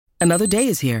Another day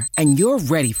is here, and you're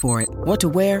ready for it. What to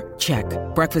wear? Check.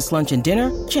 Breakfast, lunch, and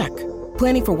dinner? Check.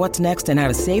 Planning for what's next and how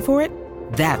to save for it?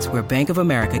 That's where Bank of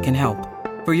America can help.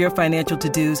 For your financial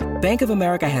to-dos, Bank of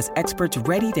America has experts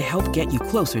ready to help get you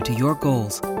closer to your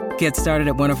goals. Get started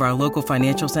at one of our local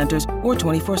financial centers or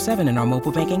 24/7 in our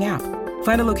mobile banking app.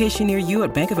 Find a location near you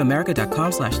at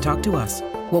bankofamerica.com/talktous.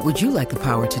 What would you like the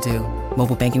power to do?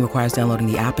 Mobile banking requires downloading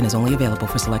the app and is only available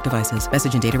for select devices.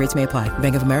 Message and data rates may apply.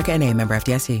 Bank of America N.A., member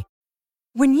FDIC.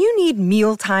 When you need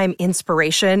mealtime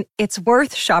inspiration, it's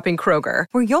worth shopping Kroger,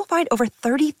 where you'll find over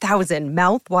 30,000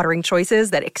 mouth-watering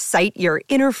choices that excite your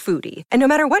inner foodie. And no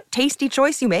matter what tasty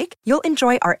choice you make, you'll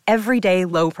enjoy our everyday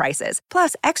low prices,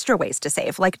 plus extra ways to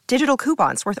save, like digital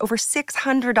coupons worth over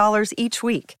 $600 each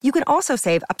week. You can also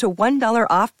save up to $1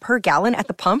 off per gallon at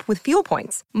the pump with fuel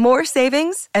points. More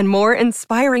savings and more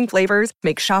inspiring flavors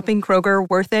make shopping Kroger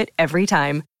worth it every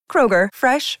time. Kroger,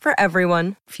 fresh for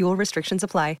everyone. Fuel restrictions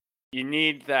apply. You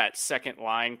need that second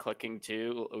line clicking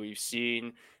too. We've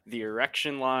seen the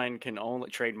erection line can only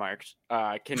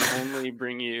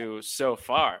bring you so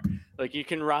far. Like you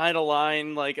can ride a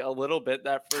line like a little bit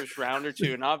that first round or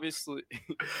two, and obviously.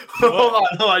 hold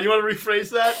on. You want to rephrase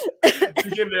that?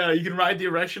 You can ride the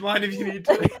erection line if you need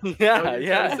to.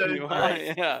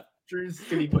 Yeah. Drew's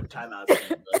gonna be putting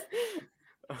timeouts in, but...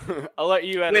 I'll let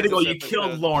you. Way to go! You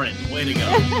killed Lauren. Way to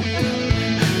go.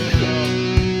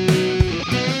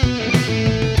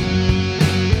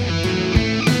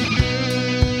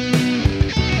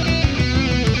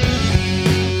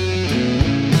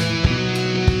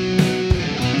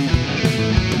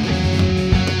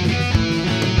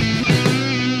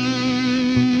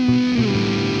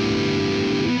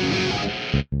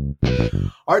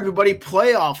 All right, everybody,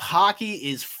 playoff hockey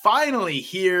is finally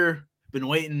here. Been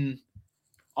waiting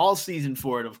all season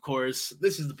for it, of course.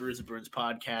 This is the Brews and Bruins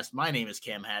podcast. My name is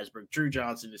Cam Hasbrook. Drew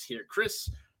Johnson is here. Chris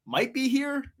might be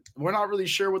here. We're not really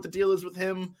sure what the deal is with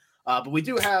him, but we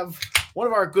do have one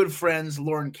of our good friends,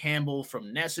 Lauren Campbell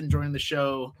from NESN, joining the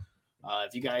show.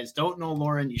 If you guys don't know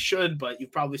Lauren, you should, but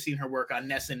you've probably seen her work on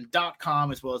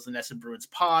NESN.com as well as the NESN Bruins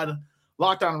pod,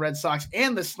 Locked On Red Sox,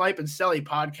 and the Snipe and Selly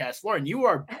podcast. Lauren, you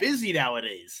are busy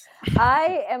nowadays.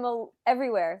 I am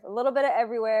everywhere, a little bit of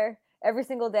everywhere, every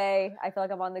single day. I feel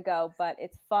like I'm on the go, but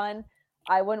it's fun.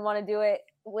 I wouldn't want to do it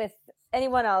with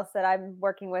anyone else that I'm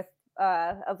working with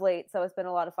of late, so it's been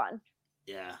a lot of fun.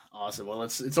 Yeah, awesome. Well,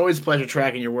 it's always a pleasure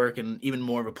tracking your work, and even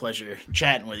more of a pleasure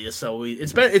chatting with you. So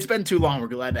it's been too long. We're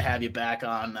glad to have you back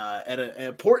on at an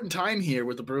important time here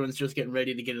with the Bruins just getting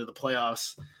ready to get into the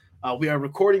playoffs. We are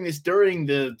recording this during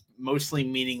the mostly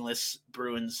meaningless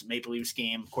Bruins Maple Leafs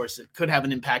game. Of course, it could have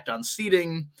an impact on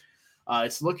seeding.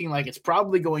 It's looking like it's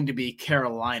probably going to be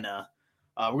Carolina.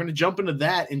 We're going to jump into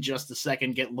that in just a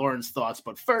second, get Lauren's thoughts.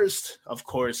 But first, of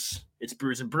course, it's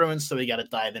Brews and Bruins, so we got to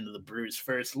dive into the brews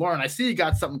first. Lauren, I see you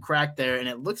got something cracked there, and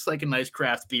it looks like a nice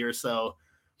craft beer, so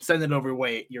send it over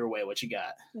your way. What you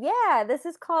got? Yeah, this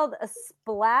is called a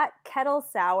Splat Kettle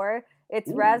Sour.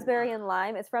 It's raspberry and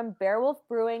lime. It's from Beowulf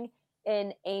Brewing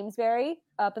in Amesbury,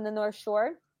 up in the North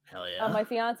Shore. Hell yeah. My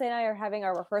fiance and I are having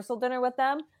our rehearsal dinner with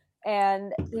them,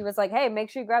 and he was like, hey, make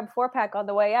sure you grab a 4-pack on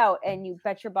the way out, and you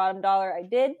bet your bottom dollar I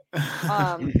did.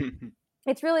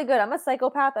 It's really good. I'm a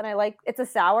psychopath, and it's a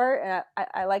sour, and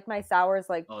I like my sours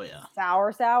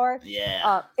sour.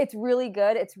 Yeah. It's really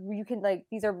good.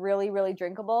 These are really, really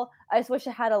drinkable. I just wish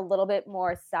it had a little bit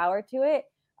more sour to it.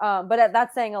 But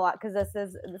that's saying a lot because this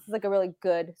is like a really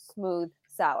good, smooth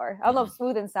sour. I don't know if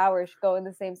smooth and sour should go in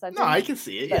the same sentence. No, I can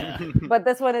see it, yeah. But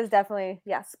this one is definitely,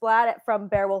 Splat from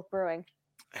Beowulf Brewing.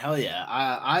 Hell yeah.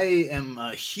 I am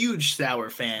a huge sour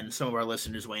fan. Some of our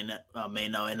listeners may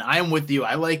know, and I am with you.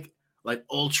 I like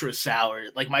ultra sour.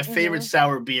 Like my favorite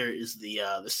sour beer is the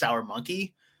Sour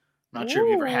Monkey. I'm not sure if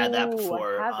you ever had that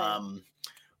before.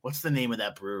 What's the name of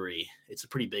that brewery? It's a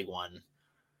pretty big one.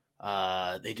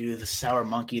 They do the Sour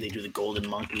Monkey. They do the Golden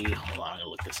Monkey. Hold on, I'm going to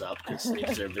look this up because they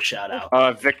deserve the shout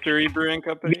out. Victory Brewing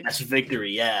Company? Yes,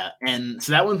 Victory, yeah. And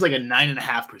so that one's like a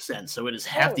 9.5%. So it is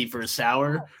hefty for a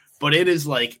sour, but it's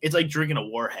like drinking a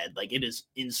Warhead. Like it is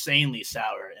insanely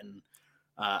sour. And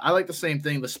I like the same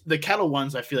thing. The kettle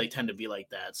ones I feel like tend to be like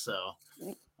that. So,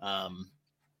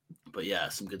 but yeah,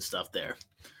 some good stuff there.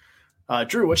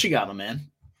 Drew, what you got, my man?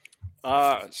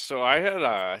 So I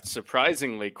had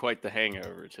surprisingly quite the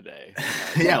hangover today.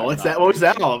 Yeah, what's that? What was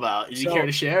that all about? Did you care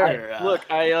to share? I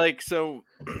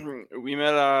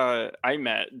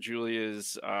met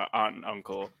Julia's aunt and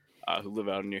uncle who live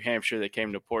out in New Hampshire. They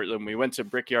came to Portland. We went to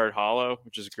Brickyard Hollow,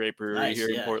 which is a great brewery here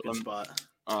in Portland. Good spot.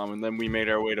 And then we made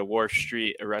our way to Wharf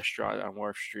Street, a restaurant on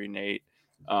Wharf Street, Nate.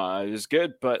 It was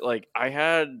good, but I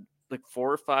had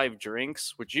 4 or 5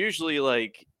 drinks, which usually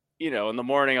in the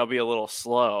morning I'll be a little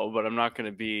slow, but I'm not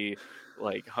going to be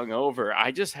like hungover.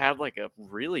 I just had like a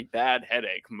really bad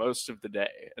headache most of the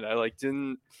day, and I like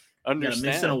didn't understand.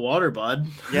 Mix in a water, bud.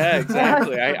 Yeah,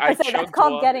 exactly. I said that's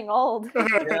called water. Getting old.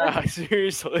 Yeah,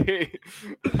 seriously.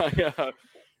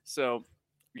 So,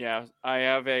 yeah, I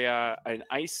have an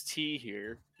iced tea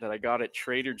here that I got at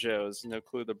Trader Joe's. No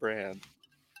clue the brand.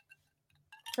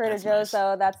 Trader Joe's,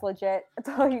 so that's legit. That's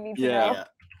all you need to know.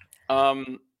 Yeah.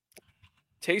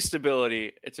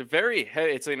 Tasteability. It's a very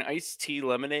heavy. It's an iced tea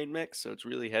lemonade mix, so it's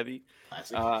really heavy.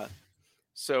 But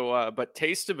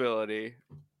tasteability,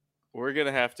 we're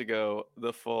gonna have to go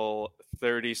the full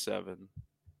 37.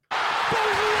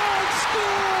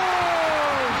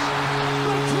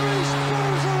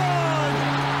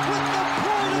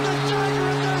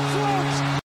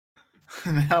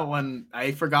 That one,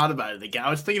 I forgot about it. I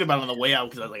was thinking about it on the way out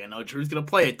because I was like, I know Drew's going to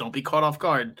play it. Don't be caught off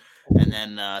guard. And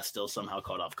then still somehow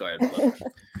caught off guard. But,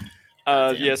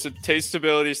 so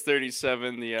tasteability is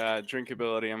 37. The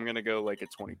drinkability, I'm going to go like a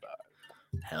 25.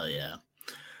 Hell yeah.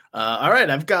 All right,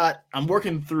 I'm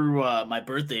working through my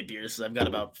birthday beers. So I've got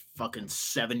about fucking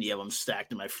 70 of them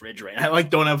stacked in my fridge right now. I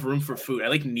don't have room for food.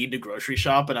 I need to grocery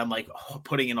shop, and I'm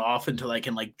putting it off until I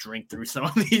can drink through some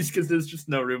of these because there's just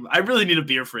no room. I really need a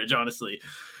beer fridge, honestly.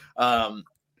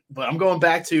 But I'm going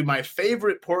back to my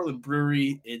favorite Portland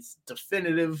brewery. It's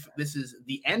definitive. This is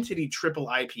the Entity Triple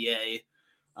IPA.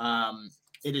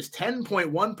 It is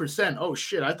 10.1%. Oh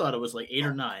shit, I thought it was 8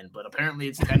 or 9, but apparently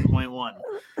it's 10.1.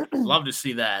 Love to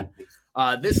see that.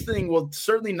 This thing will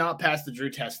certainly not pass the Drew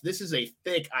test. This is a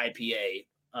thick IPA.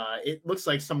 It looks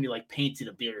like somebody painted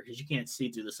a beer because you can't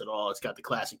see through this at all. It's got the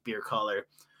classic beer color.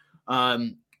 As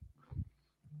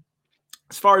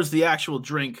far as the actual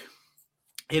drink,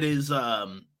 it is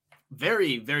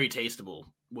very, very tasteable,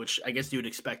 which I guess you would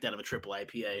expect out of a triple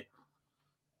IPA.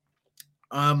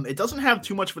 It doesn't have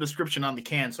too much of a description on the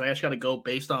can, so I actually got to go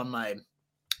based on my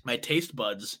taste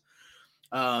buds.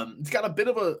 It's got a bit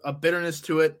of a bitterness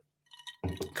to it,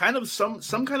 kind of some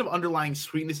kind of underlying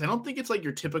sweetness. I don't think it's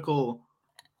your typical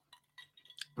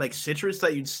citrus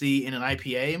that you'd see in an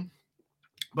IPA,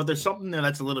 but there's something there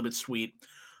that's a little bit sweet.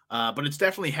 But it's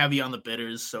definitely heavy on the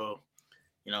bitters. So,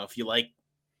 if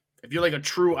you're a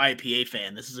true IPA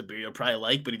fan, this is a beer you'll probably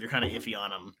like. But if you're kind of iffy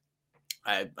on them,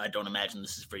 I don't imagine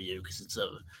this is for you because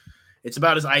it's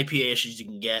about as IPA-ish as you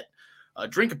can get.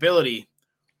 Drinkability,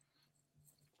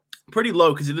 pretty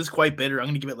low because it is quite bitter. I'm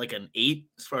going to give it an 8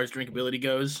 as far as drinkability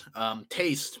goes.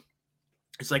 Taste,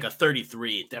 it's a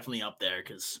 33, definitely up there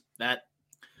because that,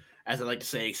 as I like to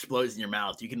say, explodes in your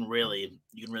mouth. You can really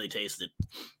taste it.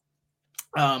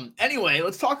 Anyway,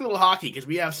 let's talk a little hockey because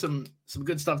we have some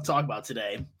good stuff to talk about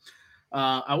today.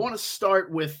 I want to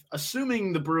start with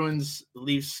assuming the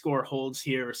Bruins-Leafs score holds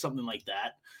here or something like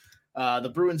that. The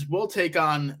Bruins will take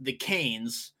on the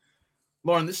Canes.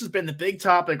 Lauren, this has been the big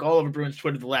topic all over Bruins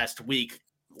Twitter the last week.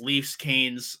 Leafs,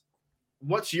 Canes.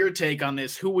 What's your take on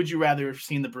this? Who would you rather have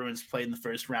seen the Bruins play in the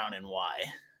first round and why?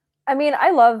 I mean, I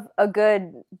love a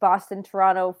good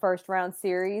Boston-Toronto first-round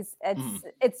series.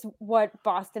 It's what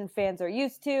Boston fans are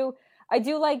used to. I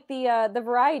do like the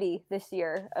variety this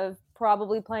year of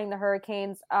probably playing the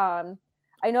Hurricanes.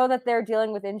 I know that they're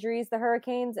dealing with injuries, the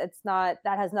Hurricanes. That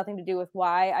has nothing to do with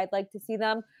why I'd like to see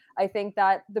them. I think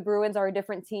that the Bruins are a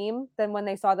different team than when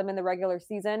they saw them in the regular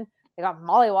season. They got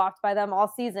mollywopped by them all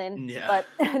season, but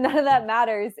none of that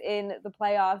matters in the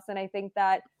playoffs. And I think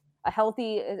that a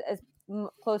healthy, as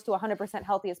close to 100%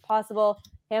 healthy as possible,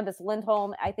 Hampus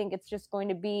Lindholm, I think it's just going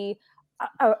to be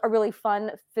a really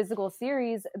fun physical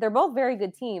series. They're both very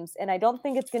good teams, and I don't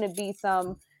think it's going to be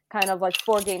some kind of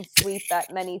 4-game sweep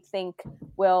that many think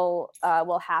will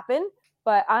happen.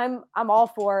 But I'm all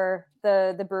for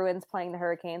the Bruins playing the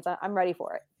Hurricanes. I'm ready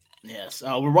for it. Yes,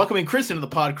 we're welcoming Chris into the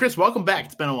pod. Chris, welcome back.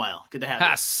 It's been a while. Good to have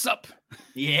you. Sup?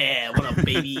 Yeah, what up,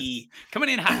 baby? Coming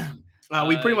in hot.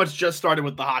 We pretty much just started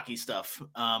with the hockey stuff.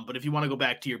 But if you want to go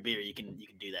back to your beer, you can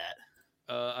do that.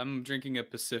 I'm drinking a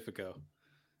Pacifico.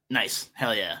 Nice.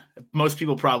 Hell yeah. Most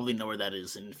people probably know where that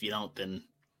is, and if you don't, then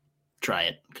try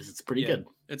it because it's pretty good.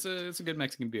 It's a good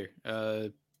Mexican beer.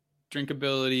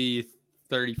 Drinkability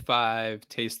 35,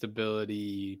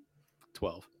 tasteability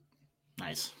 12.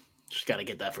 Nice. Just got to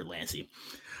get that for Lancey.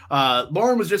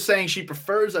 Lauren was just saying she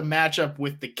prefers a matchup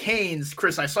with the Canes.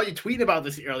 Chris, I saw you tweeting about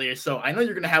this earlier, so I know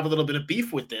you're going to have a little bit of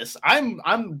beef with this. I'm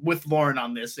with Lauren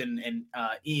on this, and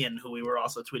Ian, who we were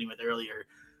also tweeting with earlier.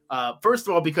 First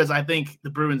of all, because I think the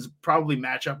Bruins probably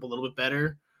match up a little bit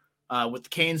better with the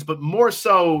Canes, but more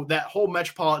so that whole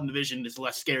Metropolitan Division is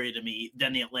less scary to me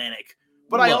than the Atlantic.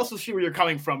 But I also see where you're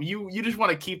coming from. You just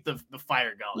want to keep the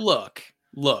fire going. Look.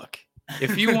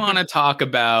 If you want to talk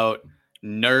about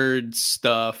nerd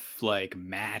stuff like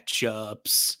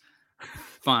matchups,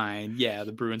 fine. Yeah,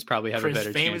 the Bruins probably have Chris, a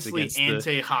better chance famously against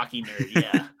anti-hockey nerd.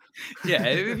 Yeah. Yeah,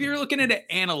 if you're looking at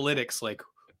analytics, like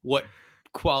what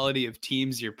quality of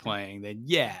teams you're playing, then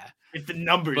yeah. If the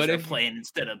numbers But are if- playing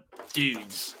instead of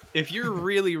dudes. If you're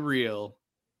really real,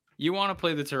 you want to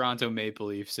play the Toronto Maple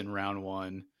Leafs in round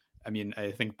 1. I mean,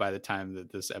 I think by the time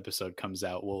that this episode comes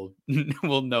out, we'll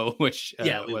know which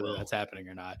whether that's happening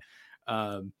or not.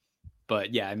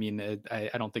 But yeah, I mean, I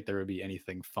don't think there would be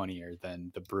anything funnier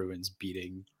than the Bruins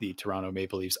beating the Toronto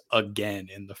Maple Leafs again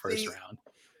in the first round.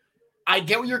 I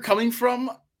get where you're coming from.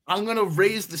 I'm going to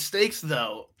raise the stakes,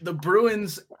 though. The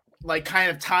Bruins, like, kind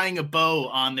of tying a bow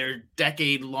on their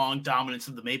decade-long dominance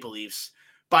of the Maple Leafs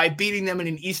by beating them in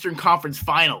an Eastern Conference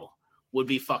final would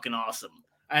be fucking awesome.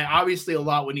 And obviously, a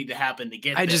lot would need to happen to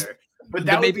get there. But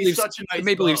that would be such a nice The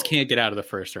Maple Leafs bow. can't get out of the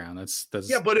first round. That's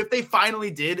Yeah, but if they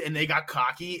finally did and they got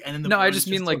cocky and then the No, I Bruins just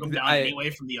mean, took like, them down anyway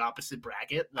from the opposite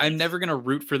bracket. I'm never going to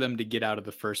root for them to get out of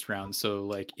the first round. So,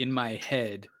 like, in my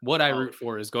head, what I root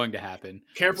for is going to happen.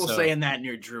 Careful So- saying that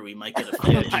near Drew. He might get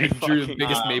offended. Drew, the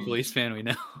biggest Um, Maple Leafs fan we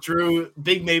know. Drew,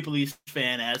 big Maple Leafs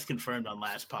fan, as confirmed on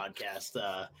last podcast.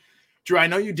 Drew, I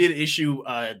know you did issue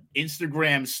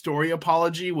Instagram story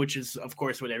apology, which is, of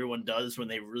course, what everyone does when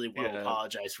they really want to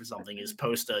apologize for something, is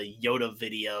post a Yoda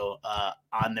video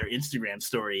on their Instagram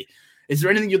story. Is there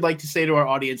anything you'd like to say to our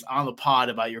audience on the pod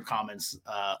about your comments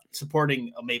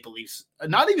supporting a Maple Leafs,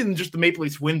 not even just the Maple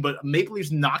Leafs win, but Maple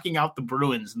Leafs knocking out the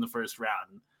Bruins in the first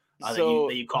round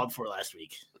that you called for last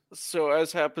week? So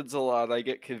as happens a lot, I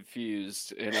get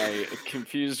confused, and I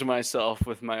confused myself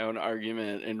with my own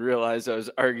argument and realized I was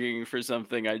arguing for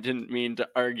something I didn't mean to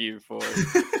argue for.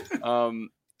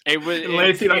 It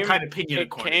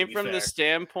came from the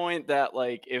standpoint that,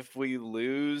 like, if we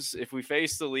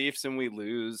face the Leafs and we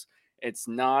lose, it's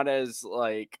not as,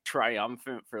 like,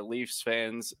 triumphant for Leafs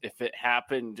fans if it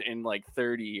happened in, like,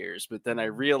 30 years. But then I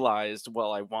realized,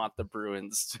 well, I want the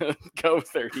Bruins to go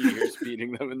 30 years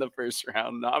beating them in the first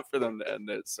round, not for them to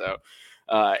end it. So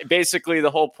basically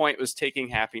the whole point was taking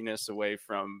happiness away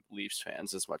from Leafs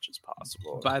fans as much as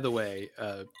possible. By the way,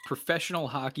 professional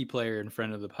hockey player and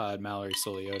friend of the pod, Mallory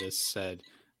Soliotis, said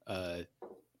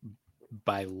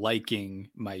by liking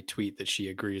my tweet that she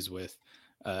agrees with,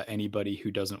 anybody who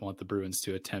doesn't want the Bruins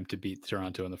to attempt to beat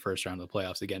Toronto in the first round of the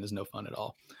playoffs again is no fun at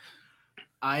all.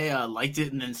 I liked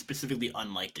it and then specifically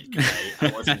unliked it because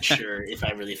I wasn't sure if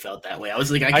I really felt that way. I was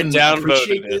like, I can downvoted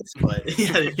appreciate it. this, but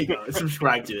yeah, there you go.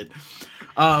 Subscribe to it.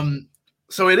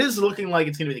 So it is looking like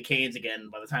it's going to be the Canes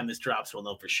again. By the time this drops, we'll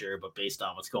know for sure. But based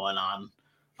on what's going on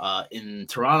in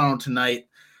Toronto tonight,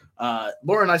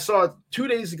 Lauren, I saw 2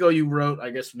 days ago you wrote,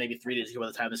 I guess maybe 3 days ago by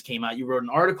the time this came out, you wrote an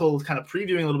article kind of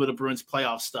previewing a little bit of Bruins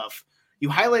playoff stuff. You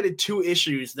highlighted 2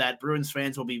 issues that Bruins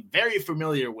fans will be very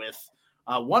familiar with.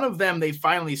 One of them, they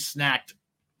finally snapped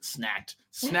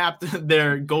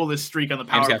their goalless streak on the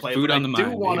power play. Food but on the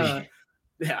mind,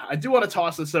 I do want to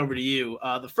toss this over to you.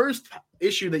 The first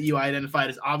issue that you identified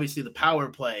is obviously the power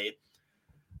play.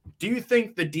 Do you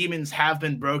think the Demons have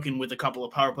been broken with a couple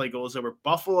of power play goals over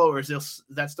Buffalo, or is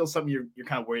that still something you're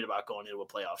kind of worried about going into a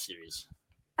playoff series?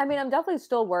 I mean, I'm definitely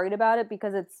still worried about it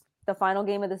because it's the final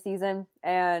game of the season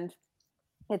and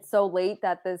it's so late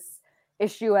that this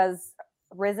issue has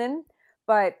risen.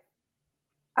 But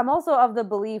I'm also of the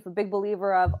belief, a big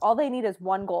believer of all they need is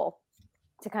one goal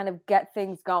to kind of get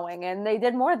things going. And they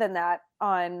did more than that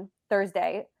on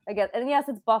Thursday. Again, and yes,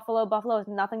 it's Buffalo. Buffalo has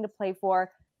nothing to play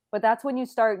for, but that's when you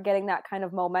start getting that kind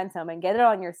of momentum and get it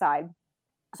on your side.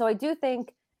 So I do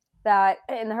think that,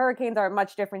 and the Hurricanes are a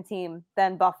much different team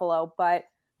than Buffalo, but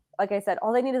like I said,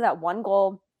 all they need is that one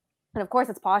goal. And of course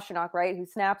it's Pastrnak, right, who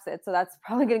snaps it. So that's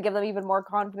probably going to give them even more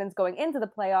confidence going into the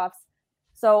playoffs.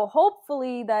 So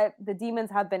hopefully that the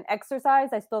Demons have been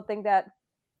exercised. I still think that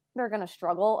they're going to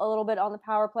struggle a little bit on the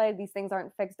power play. These things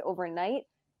aren't fixed overnight,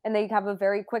 and they have a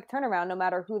very quick turnaround no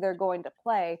matter who they're going to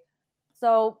play.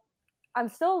 So I'm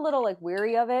still a little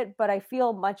weary of it, but I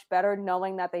feel much better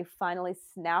knowing that they finally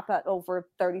snap at over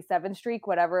 37 streak,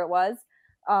 whatever it was.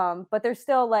 But they're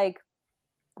still I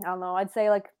don't know, I'd say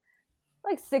like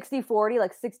 60-40,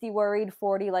 like 60 worried,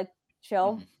 40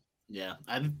 chill. Yeah,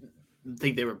 I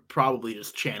think they were probably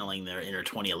just channeling their inner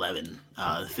 2011.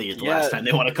 Figured the last time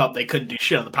they won a cup, they couldn't do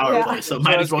shit on the power play, so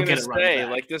might as well get it right.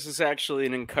 Like, this is actually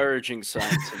an encouraging sign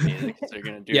to me because they're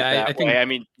going to do it that I think, way. I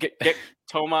mean, get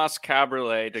Tomas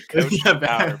Caberlet to coach the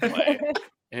power play.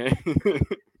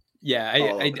 Yeah,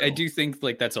 I do think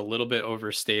that's a little bit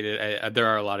overstated. There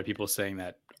are a lot of people saying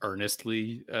that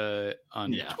earnestly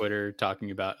on Twitter,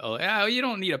 talking about, you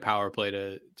don't need a power play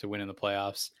to win in the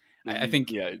playoffs. I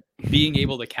think being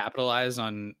able to capitalize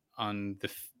on on the,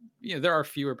 there are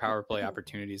fewer power play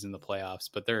opportunities in the playoffs,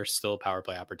 but there are still power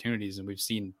play opportunities. And we've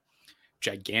seen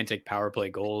gigantic power play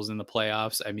goals in the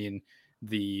playoffs. I mean,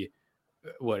 it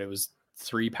was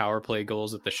 3 power play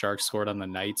goals that the Sharks scored on the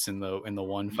Knights in the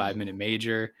 1 5-minute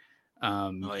major.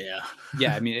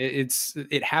 Yeah. I mean,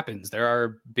 it happens. There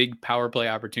are big power play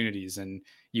opportunities, and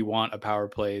you want a power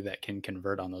play that can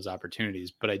convert on those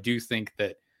opportunities. But I do think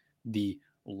that the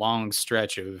long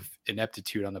stretch of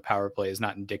ineptitude on the power play is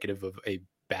not indicative of a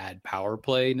bad power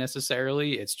play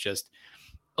necessarily. It's just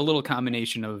a little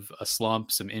combination of a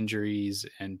slump, some injuries,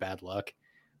 and bad luck.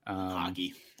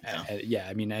 Hockey. Yeah.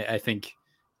 I mean, I think,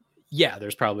 yeah,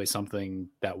 there's probably something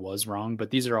that was wrong, but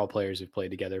these are all players who've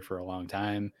played together for a long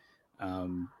time.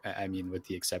 I mean, with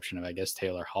the exception of, I guess,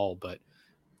 Taylor Hall, but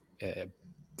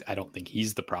I don't think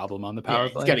he's the problem on the power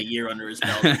play. He's got a year under his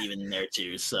belt even there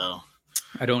too. So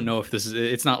I don't know if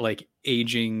it's not like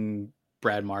aging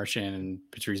Brad Marchand and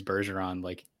Patrice Bergeron,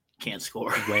 like can't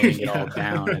score, weighing it all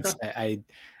down.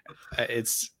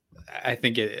 I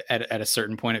think at a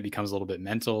certain point it becomes a little bit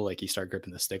mental. Like you start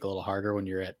gripping the stick a little harder when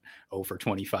you're at 0 for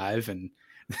 25 and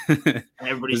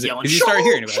everybody's yelling. You start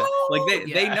hearing about it,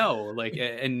 like they know, like,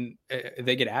 and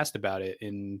they get asked about it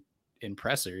in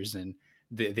pressers, and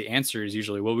the answer is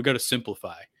usually, well, we got to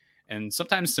simplify, and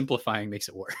sometimes simplifying makes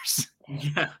it worse.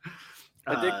 Yeah,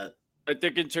 I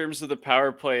think in terms of the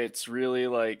power play, it's really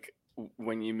like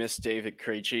when you miss David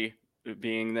Krejci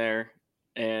being there,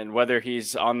 and whether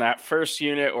he's on that first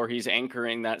unit or he's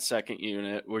anchoring that second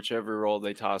unit, whichever role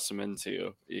they toss him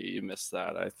into, you miss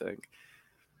that. I think.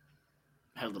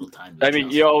 Had a little time. I mean,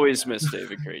 you always miss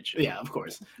David Krejci. Yeah, of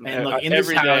course. And look, in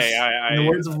this house, in the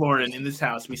words of Lauren, in this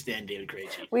house, we stand David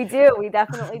Krejci. We do. We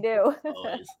definitely do.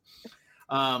 Always.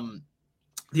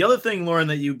 The other thing, Lauren,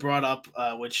 that you brought up,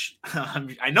 which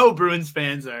I know Bruins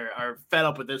fans are fed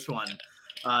up with this one,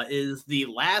 is the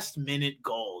last-minute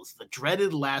goals, the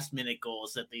dreaded last-minute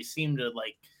goals that they seem to,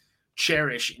 like,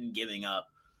 cherish in giving up.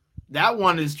 That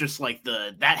one is just like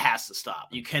that has to stop.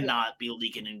 You cannot be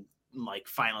leaking in like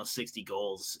final 60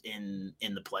 goals in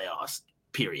the playoffs,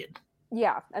 period.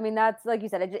 Yeah. I mean, that's like you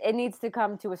said, it needs to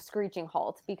come to a screeching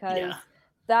halt, because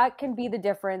that can be the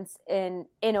difference in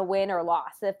a win or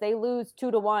loss. If they lose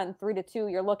 2-1, 3-2,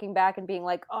 you're looking back and being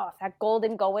like, oh, if that goal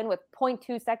didn't go in with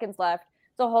 0.2 seconds left,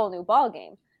 it's a whole new ball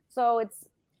game. So it's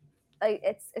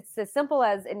as simple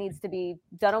as it needs to be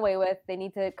done away with. They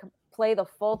need to play the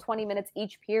full 20 minutes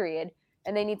each period,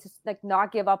 and they need to like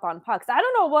not give up on pucks. I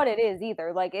don't know what it is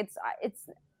either. Like it's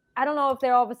I don't know if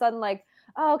they're all of a sudden like,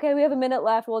 oh, okay, we have a minute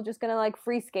left, we're just gonna like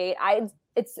free skate.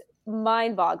 It's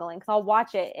mind boggling, because I'll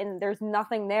watch it and there's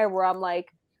nothing there where I'm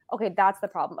like, okay, that's the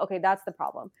problem. Okay, that's the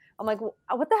problem. I'm like, what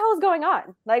the hell is going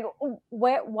on? Like,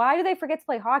 why do they forget to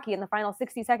play hockey in the final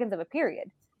 60 seconds of a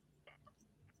period?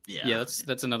 Yeah,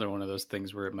 that's another one of those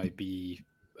things where it might be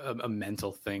a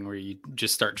mental thing where you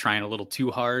just start trying a little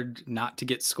too hard not to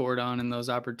get scored on in those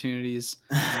opportunities.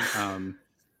 I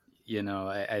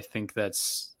think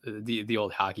that's the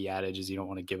old hockey adage is you don't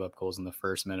want to give up goals in the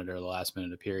first minute or the last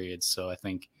minute of periods. So I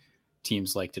think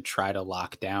teams like to try to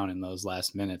lock down in those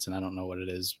last minutes, and I don't know what it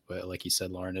is, but like you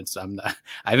said, Lauren, I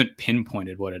haven't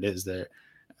pinpointed what it is there.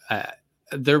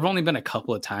 There have only been a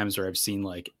couple of times where I've seen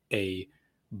like a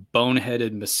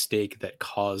boneheaded mistake that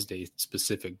caused a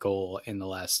specific goal in the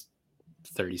last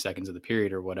 30 seconds of the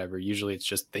period or whatever. Usually it's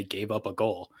just they gave up a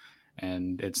goal,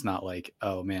 and it's not like,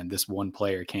 oh man, this one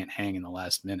player can't hang in the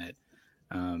last minute.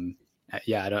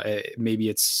 Maybe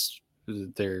it's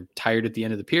they're tired at the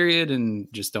end of the period and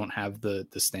just don't have the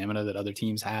stamina that other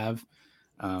teams have.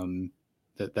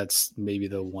 That's maybe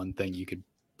the one thing you could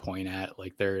point at.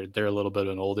 Like they're a little bit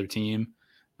of an older team.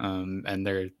 And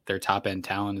their top end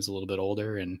talent is a little bit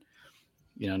older, and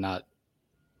the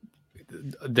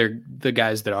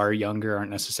guys that are younger aren't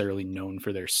necessarily known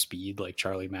for their speed. Like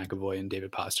Charlie McAvoy and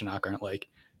David Pastrnak aren't like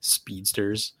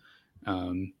speedsters.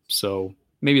 So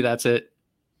maybe that's it.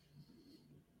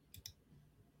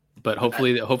 But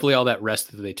hopefully all that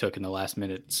rest that they took in the last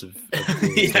minutes of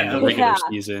the regular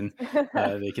season,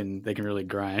 they can really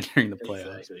grind during the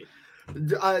playoffs. Exactly.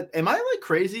 Am I like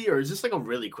crazy, or is this like a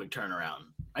really quick turnaround?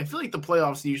 I feel like the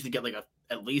playoffs usually get like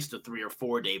at least a 3 or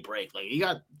 4 day break. Like you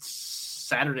got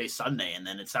Saturday, Sunday, and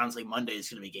then it sounds like Monday is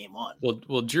going to be game 1.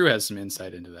 Well, Drew has some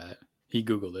insight into that. He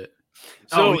Googled it.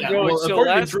 So last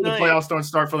night, the playoffs don't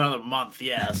start for another month.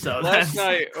 Yeah. So last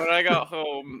night when I got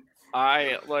home,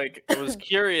 I was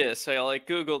curious. I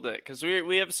Googled it because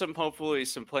we have some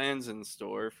plans in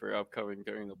store for upcoming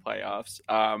during the playoffs.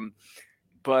 I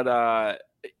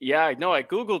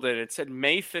Googled it. It said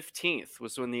May 15th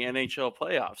was when the NHL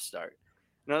playoffs start.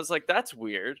 And I was like, that's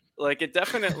weird. Like, it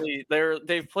definitely,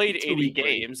 they've played 80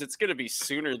 games. It's going to be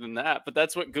sooner than that. But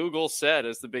that's what Google said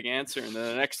as the big answer. And then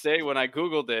the next day when I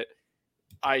Googled it,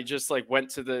 I just like went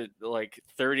to the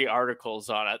 30 articles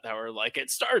on it that were like,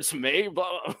 it starts May,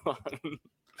 blah, blah,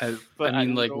 blah. But I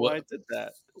mean, like, what I did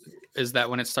that? Is that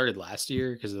when it started last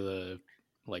year? Because of the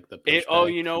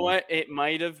you know what? It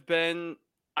might have been.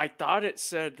 I thought it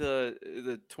said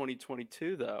the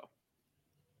 2022 though.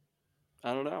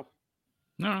 I don't know.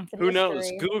 No, who knows?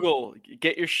 Google,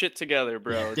 get your shit together,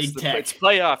 bro. It's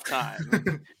playoff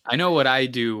time. I know what I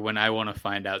do when I want to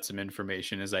find out some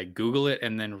information is I Google it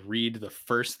and then read the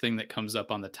first thing that comes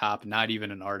up on the top. Not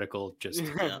even an article, just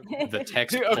the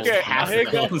text. Okay,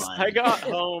 I got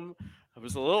home. I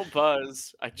was a little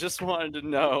buzzed. I just wanted to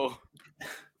know.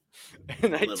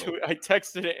 And I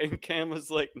texted it, and Cam was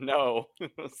like, "No." I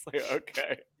was like,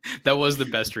 "Okay." That was the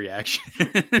best reaction.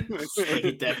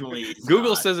 It definitely is.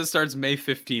 Google says it starts May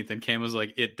 15th, and Cam was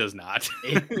like, "It does not."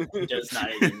 It does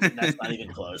not even. That's not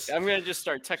even close. I'm gonna just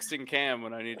start texting Cam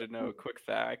when I need to know a quick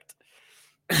fact.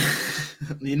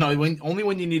 Only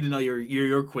when you need to know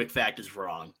your quick fact is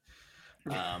wrong.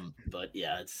 But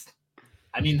yeah, it's.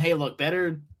 I mean, hey, look,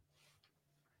 better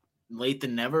late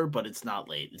than never, but it's not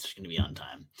late. It's just going to be on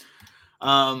time.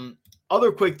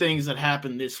 Other quick things that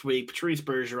happened this week. Patrice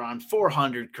Bergeron,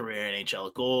 400 career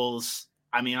NHL goals.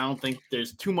 I mean, I don't think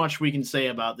there's too much we can say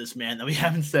about this man that we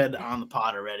haven't said on the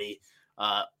pod already.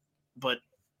 But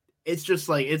it's just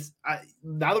like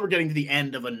now that we're getting to the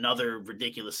end of another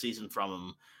ridiculous season from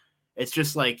him, it's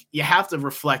just like you have to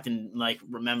reflect and like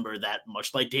remember that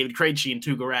much like David Krejci and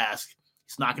Tuukka Rask,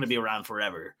 he's not going to be around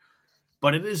forever.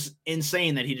 But it is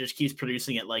insane that he just keeps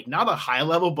producing at like not a high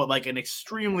level, but like an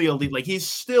extremely elite. Like he's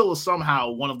still somehow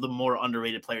one of the more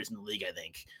underrated players in the league, I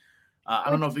think.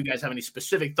 I don't know if you guys have any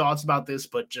specific thoughts about this,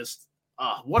 but just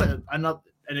what a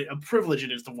privilege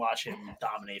it is to watch him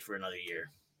dominate for another year.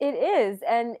 It is,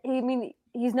 and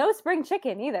he's no spring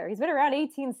chicken either. He's been around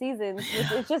 18 seasons.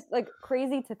 It's just like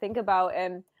crazy to think about,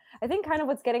 and I think kind of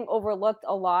what's getting overlooked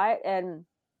a lot, and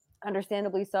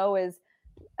understandably so, is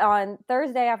on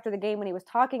Thursday after the game when he was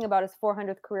talking about his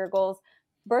 400th career goals.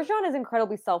 Bergeron is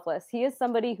incredibly selfless. He is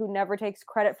somebody who never takes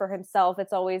credit for himself.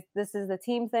 It's always, this is the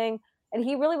team thing. And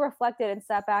he really reflected and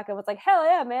sat back and was like, hell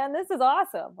yeah, man, this is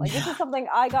awesome. Like, this is something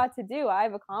I got to do.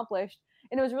 I've accomplished.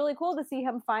 And it was really cool to see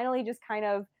him finally just kind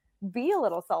of be a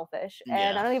little selfish.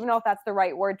 And I don't even know if that's the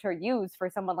right word to use for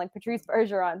someone like Patrice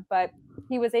Bergeron, but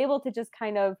he was able to just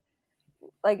kind of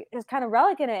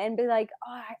relic in it and be like,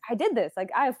 oh, I did this. Like,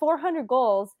 I have 400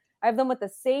 goals. I have them with the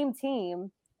same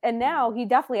team. And now he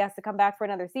definitely has to come back for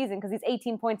another season because he's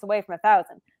 18 points away from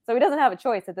 1,000. So he doesn't have a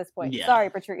choice at this point. Yeah. Sorry,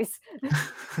 Patrice.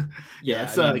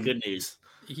 That's good news.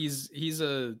 He's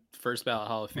a first ballot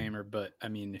Hall of Famer, but I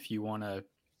mean, if you want to,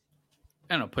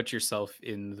 I don't know, put yourself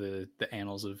in the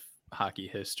annals of hockey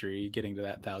history, getting to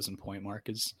that 1,000-point mark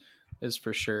is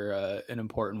for sure an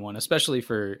important one, especially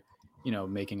for, you know,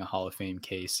 making a Hall of Fame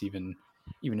case, even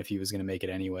if he was going to make it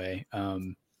anyway.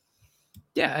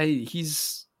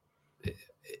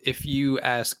 If you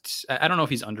asked, I don't know if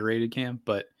he's underrated, Cam,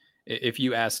 but if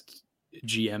you asked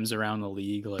GMs around the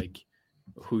league, like,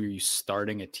 who are you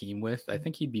starting a team with, I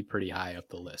think he'd be pretty high up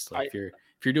the list. Like, if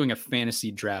you're doing a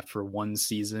fantasy draft for one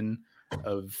season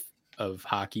of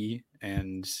hockey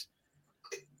and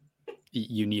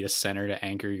you need a center to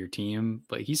anchor your team,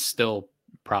 but he's still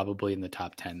probably in the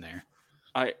top 10 there.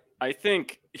 I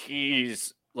think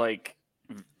he's like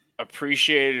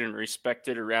appreciated and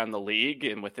respected around the league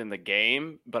and within the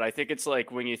game, but I think it's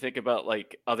like when you think about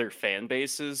like other fan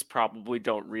bases probably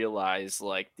don't realize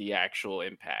like the actual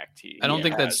impact I don't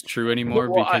think that's true anymore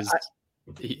because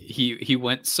he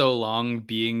went so long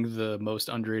being the most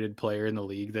underrated player in the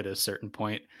league that at a certain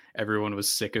point everyone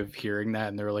was sick of hearing that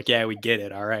and they were like, yeah, we get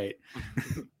it, all right.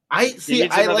 I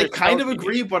like kind of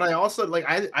agree, but I also like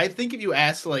I think if you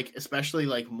ask like especially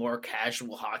like more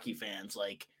casual hockey fans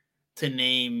like to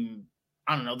name,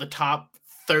 I don't know, the top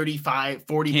 35,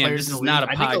 40 players in the league. This is not a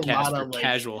podcast for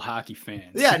casual hockey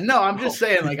fans. Yeah, no, I'm just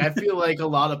saying, like, I feel like a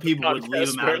lot of people would leave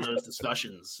them out of those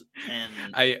discussions. And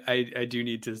I do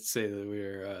need to say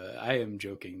that I am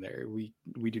joking there. We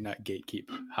do not gatekeep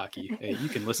hockey. Hey, you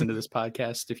can listen to this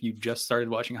podcast if you just started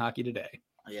watching hockey today.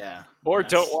 Yeah. Or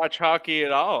don't watch hockey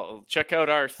at all. Check out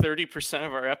our 30%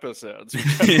 of our episodes.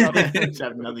 Which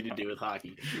have nothing to do with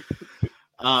hockey.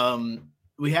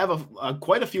 We have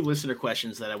quite a few listener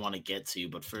questions that I want to get to,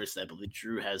 but first, I believe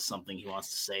Drew has something he wants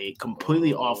to say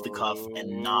completely off the cuff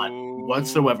and not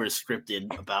whatsoever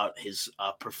scripted about his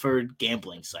preferred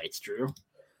gambling sites. Drew?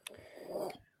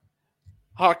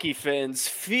 Hockey fans,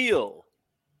 feel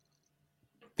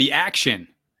the action.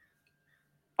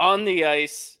 on the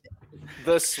ice,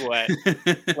 the sweat,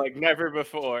 like never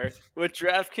before. With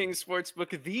DraftKings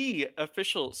Sportsbook, the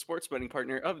official sports betting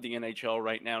partner of the NHL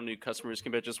right now, new customers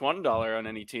can bet just $1 on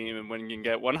any team and you can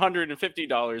get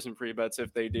 $150 in free bets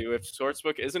if they do. If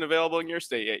Sportsbook isn't available in your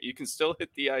state yet, you can still hit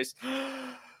the ice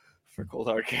for cold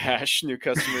hard cash. New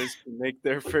customers can make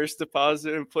their first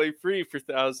deposit and play free for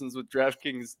thousands with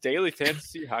DraftKings Daily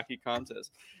Fantasy Hockey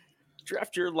Contest.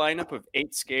 Draft your lineup of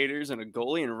 8 skaters and a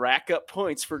goalie and rack up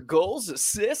points for goals,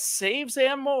 assists, saves,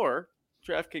 and more.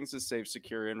 DraftKings is safe,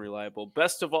 secure, and reliable.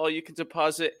 Best of all, you can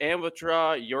deposit and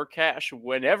withdraw your cash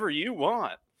whenever you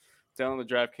want. Download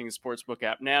the DraftKings Sportsbook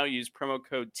app now. Use promo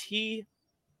code THPN.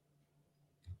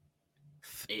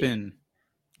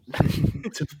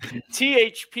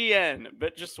 THPN.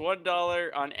 Bet just $1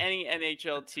 on any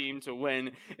NHL team to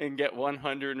win and get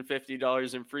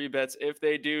 $150 in free bets if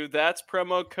they do. That's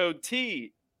promo code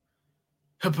T.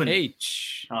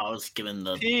 H. Oh, I was given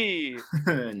the T.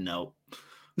 No.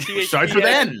 Which starts with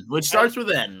N. What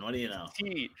do you know?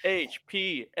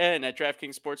 THPN at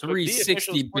DraftKings Sportsbook.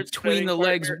 360 between the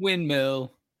legs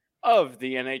windmill of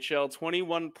the NHL.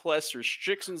 21 plus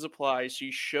restrictions apply.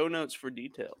 See show notes for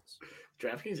details.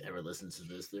 DraftKings ever listens to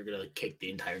this, they're gonna kick the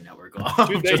entire network off.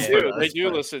 Dude, they do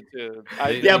listen to.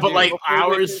 But like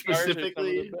ours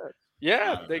specifically.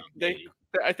 Yeah,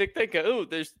 I think they go.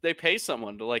 They pay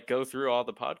someone to like go through all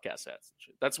the podcast ads and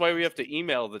shit. That's why we have to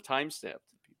email the timestamp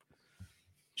to people.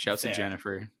 Shouts to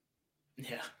Jennifer.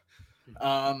 Yeah.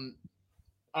 All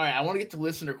right, I want to get to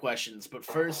listener questions, but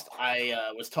first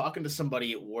I was talking to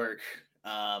somebody at work,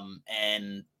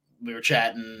 and we were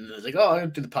chatting. I was like, "Oh, I'm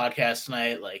gonna do the podcast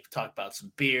tonight. Like, talk about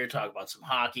some beer, talk about some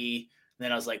hockey." And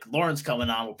then I was like, "Lauren's coming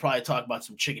on. We'll probably talk about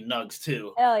some chicken nugs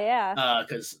too." Hell yeah!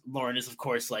 Because Lauren is, of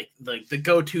course, like the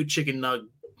go-to chicken nug.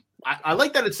 I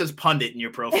like that it says pundit in your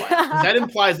profile. That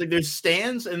implies like there's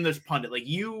stands and there's pundit. Like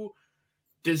you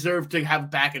deserve to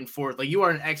have back and forth. Like you are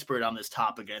an expert on this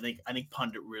topic. I think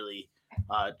pundit really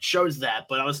shows that.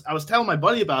 But I was telling my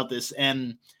buddy about this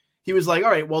and. He was like, all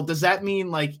right, well, does that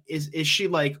mean like, is she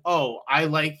like, oh, I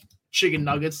like chicken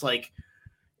nuggets, like,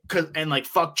 and like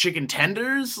fuck chicken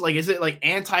tenders? Like, is it like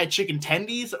anti-chicken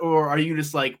tendies, or are you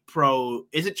just like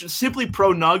is it just simply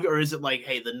pro nug, or is it like,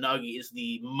 hey, the nuggy is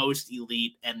the most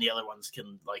elite and the other ones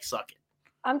can like suck it?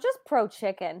 I'm just pro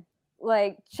chicken.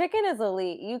 Like chicken is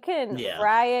elite. You can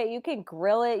fry it, you can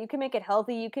grill it, you can make it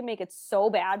healthy, you can make it so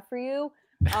bad for you.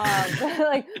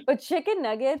 But chicken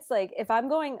nuggets, like if I'm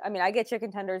going, I mean, I get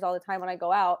chicken tenders all the time when I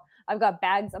go out. I've got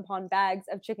bags upon bags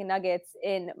of chicken nuggets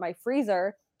in my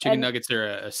freezer. Chicken nuggets are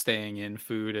a staying in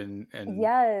food, and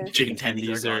yes, chicken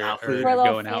tendies are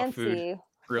going out food.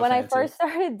 When I first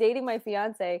started dating my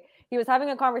fiance, he was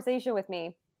having a conversation with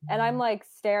me, and I'm like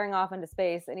staring off into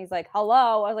space, and he's like,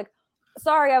 "Hello," I was like,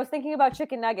 "Sorry, I was thinking about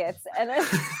chicken nuggets," and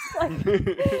it's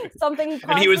like something.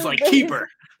 And he was like, "Keeper."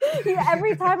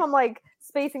 Every time I'm like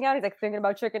spacing out, he's like thinking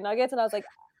about chicken nuggets, and I was like,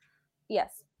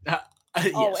 yes.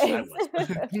 Yes,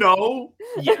 no,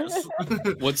 yes.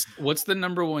 What's the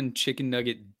number one chicken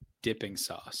nugget dipping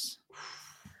sauce?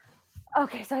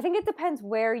 Okay, so I think it depends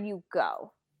where you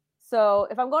go. So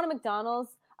if I'm going to McDonald's,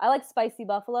 I like spicy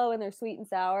buffalo and they're sweet and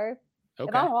sour. Okay.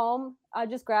 If I'm home, I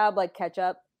just grab like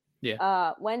ketchup.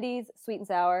 Yeah. Wendy's, sweet and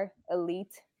sour,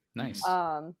 elite. Nice.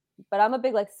 But I'm a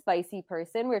big like spicy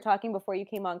person. We were talking before you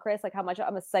came on, Chris, like how much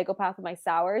I'm a psychopath with my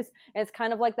sours. And it's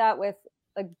kind of like that with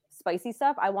like spicy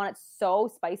stuff. I want it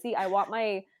so spicy. I want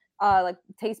my like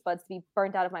taste buds to be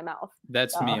burnt out of my mouth.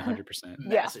 That's me 100%.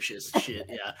 Massive shit.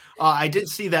 Yeah. I did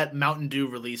see that Mountain Dew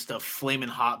released a flaming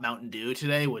hot Mountain Dew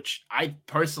today, which I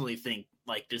personally think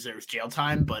like deserves jail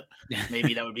time, but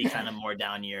maybe that would be kind of more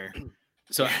down your.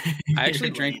 So I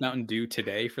actually drank Mountain Dew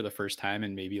today for the first time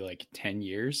in maybe like 10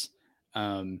 years.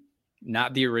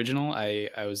 Not the original.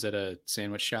 I was at a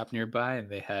sandwich shop nearby and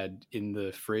they had in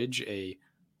the fridge a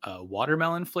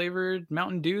watermelon flavored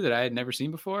Mountain Dew that I had never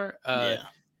seen before.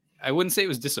 I wouldn't say it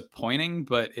was disappointing,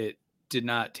 but it did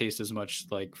not taste as much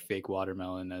like fake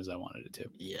watermelon as I wanted it to.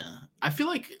 Yeah. I feel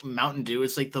like Mountain Dew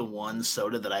is like the one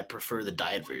soda that I prefer the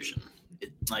diet version.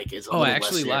 It like is a little I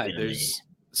actually less lied.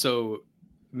 So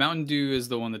Mountain Dew is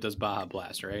the one that does Baja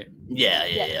Blast, right?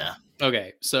 Yeah.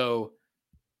 Okay, so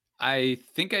I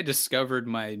think I discovered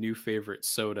my new favorite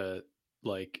soda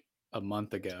like a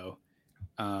month ago.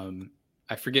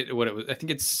 I forget what it was. I think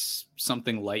it's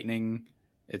something lightning.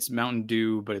 It's Mountain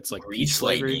Dew, but it's like peach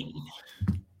flavored.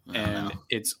 And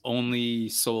it's only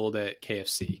sold at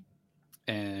KFC.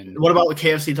 And what about the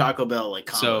KFC Taco Bell like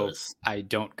combos? So I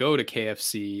don't go to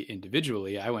KFC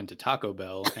individually. I went to Taco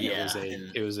Bell and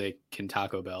it was a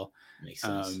Taco Bell. Makes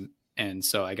sense. And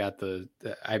so I got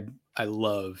I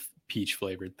love peach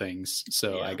flavored things.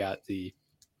 So I got the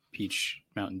peach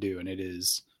Mountain Dew, and it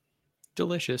is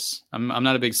delicious. I'm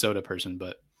not a big soda person,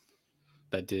 but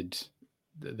that did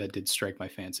strike my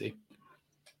fancy.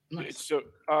 Nice. So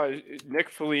Nick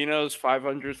Foligno's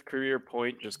 500th career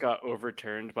point just got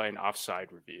overturned by an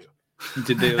offside review.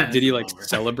 Did he like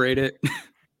celebrate it?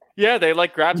 Yeah, they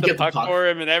like grabbed the puck for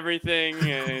him and everything,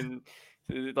 and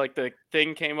like the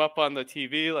thing came up on the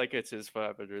TV like it's his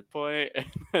 500th point,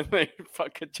 and they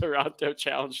fucking Toronto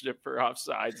challenged it for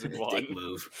offsides and won.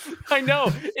 Move. I know,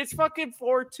 it's fucking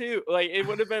 4-2. Like it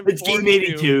would have been. It's game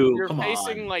 82. You're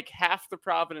facing like half the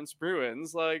Providence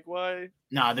Bruins. Like why?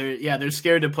 No, they're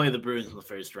scared to play the Bruins in the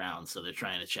first round, so they're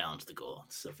trying to challenge the goal.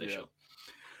 It's official.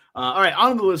 Yeah. All right,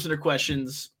 on to the listener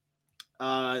questions.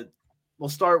 We'll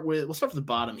start from the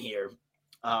bottom here.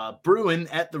 Bruin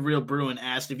at the Real Bruin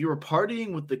asked, if you were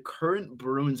partying with the current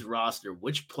Bruins roster,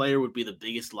 which player would be the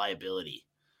biggest liability?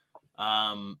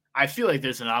 I feel like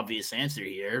there's an obvious answer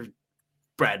here.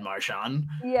 Brad Marchand.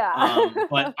 Yeah.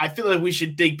 But I feel like we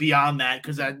should dig beyond that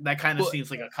because that kind of seems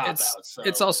like a cop-out. So.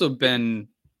 It's also been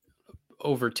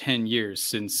over 10 years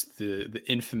since the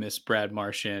infamous Brad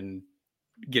Marchand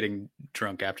getting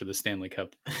drunk after the Stanley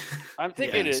Cup. I'm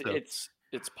thinking it's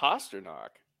Pasternak.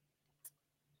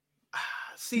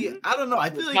 See, I don't know. I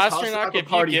feel like Pasternak, if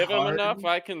you give him enough,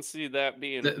 I can see that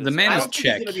being the man is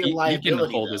Czech. He can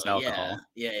hold his alcohol.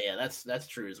 Yeah, that's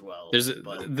true as well. There's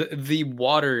the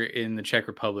water in the Czech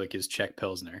Republic is Czech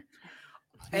Pilsner.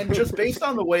 And just based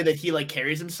on the way that he like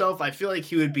carries himself, I feel like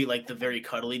he would be like the very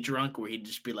cuddly drunk where he'd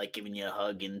just be like giving you a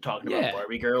hug and talking about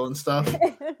Barbie girl and stuff.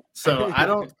 So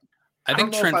I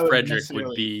think Trent Frederick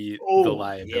would be the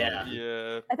liability.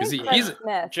 Yeah. He's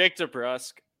Jake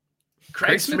DeBrusk.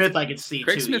 Craig Smith, I could see.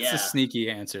 Craig Smith's a sneaky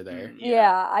answer there.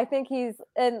 Yeah, I think he's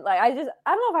and like I don't know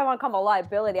if I want to call him a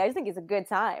liability. I just think he's a good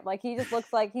time. Like he just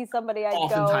looks like he's somebody I'd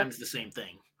oftentimes the same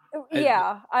thing.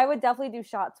 Yeah, I would definitely do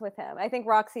shots with him. I think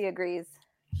Roxy agrees.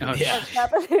 Oh, yeah.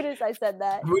 As soon as I said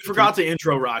that, we forgot to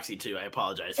intro Roxy too. I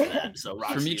apologize for that. So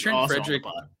Roxy, for me,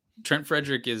 Trent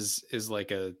Frederick is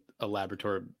like a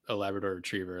Labrador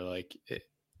retriever. Like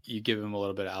you give him a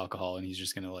little bit of alcohol and he's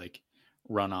just gonna like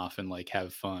run off and like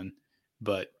have fun.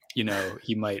 But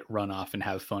he might run off and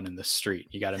have fun in the street.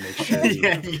 You got to make sure. You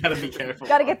got to be careful.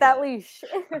 Got to get that leash,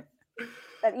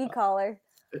 that e-collar.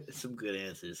 Some good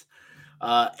answers.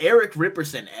 Eric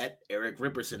Ripperson at Eric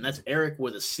Ripperson. That's Eric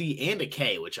with a C and a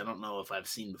K, which I don't know if I've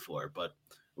seen before, but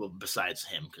besides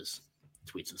him, because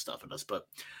tweets and stuff at us. But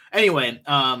anyway,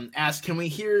 asked, can we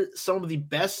hear some of the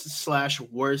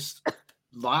best/worst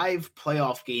live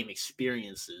playoff game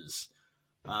experiences?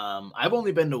 I've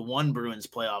only been to one Bruins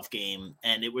playoff game,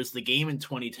 and it was the game in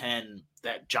 2010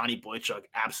 that Johnny Boychuk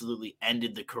absolutely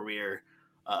ended the career.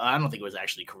 I don't think it was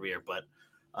actually career, but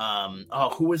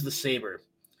who was the Saber?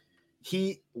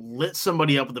 He lit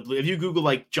somebody up with the blue. If you Google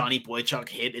like Johnny Boychuk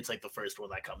hit, it's like the first one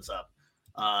that comes up.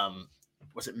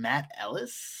 Was it Matt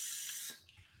Ellis?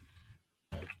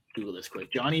 Google this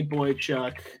quick. Johnny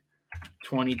Boychuk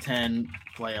 2010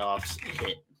 playoffs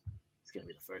hit. It's gonna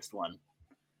be the first one.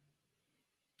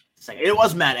 It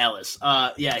was Matt Ellis.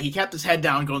 He kept his head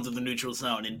down going to the neutral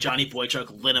zone, and Johnny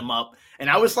Boychuk lit him up. And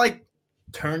I was like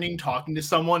talking to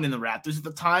someone in the Raptors at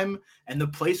the time, and the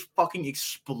place fucking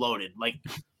exploded. Like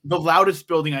the loudest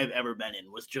building I've ever been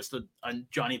in was just a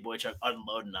Johnny Boychuk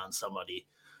unloading on somebody.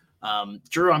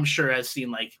 Drew, I'm sure, has seen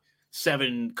like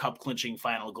 7 cup clinching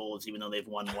final goals, even though they've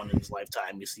won one in his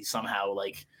lifetime. You see somehow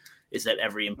like is at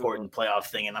every important playoff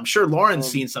thing, and I'm sure Lauren's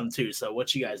seen some too. So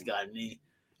what you guys got?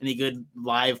 Any good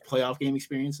live playoff game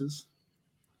experiences?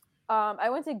 I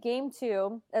went to game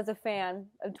 2 as a fan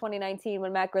of 2019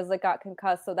 when Matt Grzelcyk got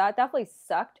concussed. So that definitely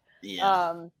sucked.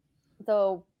 Yeah.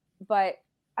 But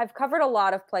I've covered a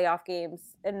lot of playoff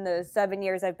games in the 7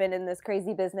 years I've been in this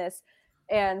crazy business.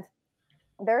 And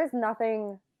there is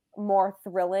nothing more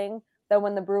thrilling than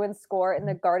when the Bruins score and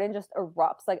the Garden just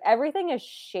erupts. Like everything is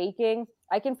shaking.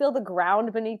 I can feel the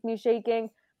ground beneath me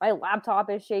shaking. My laptop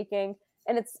is shaking.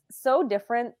 And it's so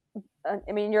different.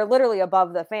 I mean, you're literally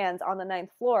above the fans on the 9th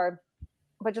floor,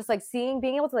 but just like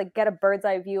being able to like get a bird's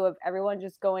eye view of everyone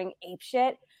just going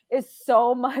apeshit is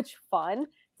so much fun.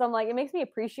 So I'm like, it makes me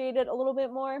appreciate it a little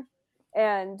bit more.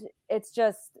 And it's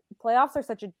just playoffs are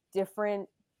such a different,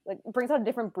 like brings out a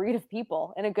different breed of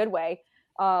people in a good way.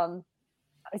 I've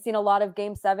seen a lot of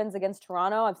game 7s against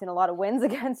Toronto. I've seen a lot of wins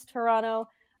against Toronto.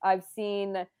 I've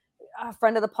seen a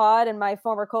friend of the pod and my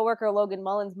former coworker Logan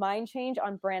Mullins mind change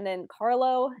on Brandon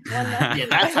Carlo. Yeah,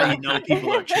 that's how you know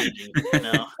people are changing.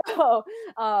 So,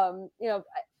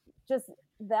 just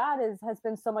that has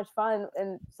been so much fun,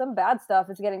 and some bad stuff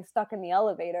is getting stuck in the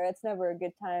elevator. It's never a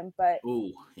good time, but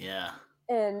ooh, yeah,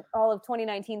 and all of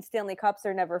 2019 Stanley Cups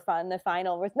are never fun. The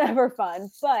final was never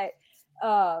fun, but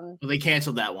well, they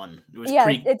canceled that one. It was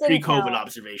pre-COVID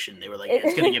observation. They were like,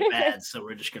 it's going to get bad, so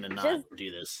we're just going to not do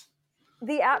this.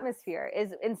 The atmosphere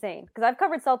is insane because I've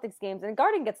covered Celtics games and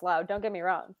Garden gets loud. Don't get me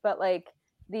wrong, but like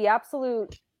the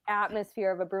absolute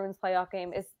atmosphere of a Bruins playoff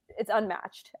game it's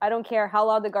unmatched. I don't care how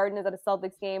loud the Garden is at a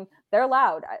Celtics game; they're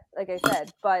loud, like I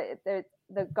said. But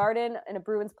the Garden in a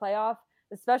Bruins playoff,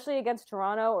 especially against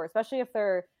Toronto, or especially if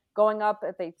they're going up,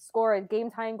 if they score a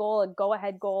game-tying goal, a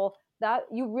go-ahead goal, that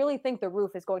you really think the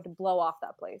roof is going to blow off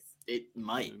that place. It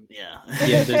might, yeah.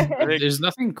 There's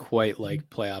nothing quite like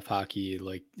playoff hockey.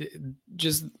 Like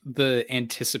just the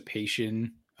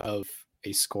anticipation of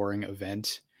a scoring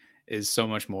event is so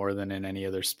much more than in any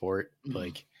other sport. Mm-hmm.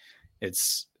 Like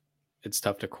it's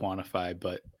tough to quantify,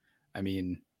 but I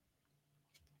mean,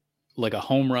 like a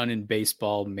home run in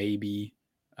baseball, maybe.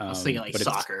 I was thinking like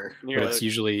soccer, but it's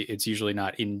usually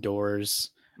not indoors.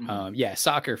 Mm-hmm. Yeah,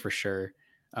 soccer for sure.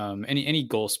 Any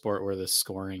goal sport where the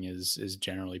scoring is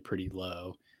generally pretty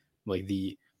low, like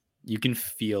you can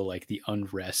feel like the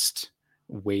unrest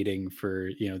waiting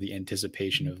for, the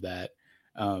anticipation of that.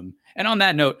 And on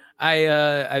that note,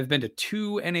 I've been to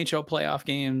 2 NHL playoff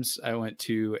games. I went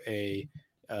to a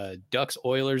Ducks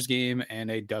Oilers game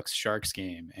and a Ducks Sharks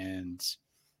game, and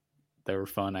they were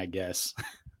fun, I guess.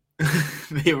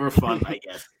 They were fun, I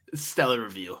guess. Stellar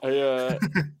review.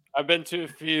 I've been to a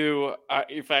few.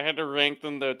 If I had to rank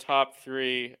them, the top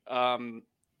 3,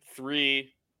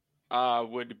 3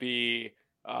 would be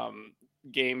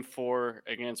Game 4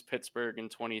 against Pittsburgh in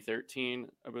 2013.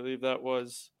 I believe that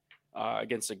was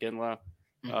against Iginla.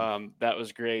 Mm-hmm. That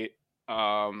was great.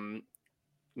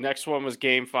 Next one was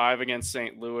Game 5 against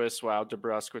St. Louis. Wow,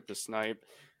 DeBrusk with the snipe.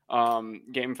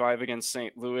 Game 5 against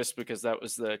St. Louis, because that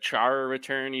was the Chara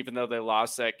return. Even though they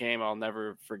lost that game, I'll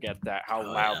never forget that, how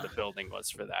loud the building was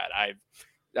for that.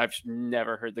 I've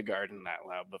never heard the Garden that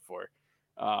loud before.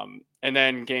 And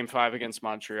then Game 5 against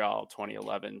Montreal,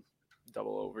 2011,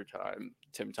 double overtime.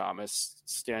 Tim Thomas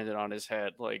standing on his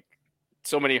head, like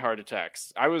so many heart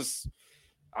attacks. I was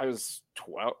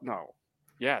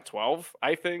 12,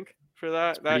 I think. For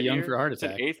that young year. For a heart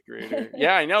attack. An 8th grader.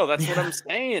 Yeah, I know. That's what I'm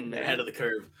saying. Man. Ahead of the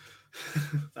curve.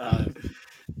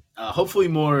 Hopefully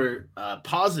more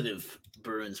positive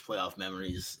Bruins playoff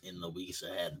memories in the weeks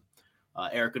ahead.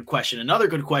 Eric, good question. Another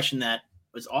good question that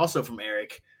was also from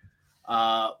Eric.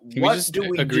 Can we just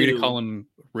agree to call him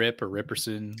Rip or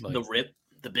Ripperson? Like...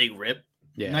 The big Rip.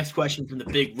 Yeah. Next question from the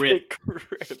big Rip.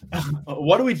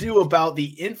 What do we do about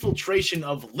the infiltration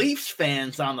of Leafs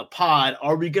fans on the pod?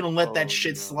 Are we going to let that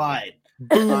shit slide?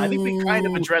 I think we kind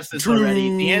of addressed this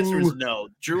already. The answer is no.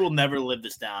 Drew will never live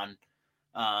this down.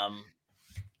 I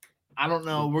don't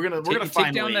know. We're gonna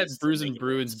find down that ways Brews and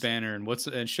Bruins banner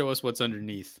and show us what's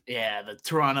underneath. Yeah, the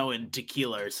Toronto and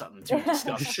tequila or something to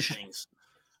discuss things.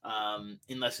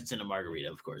 Unless it's in a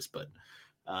margarita, of course, but.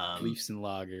 Leafs and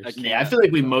lagers. Yeah, I feel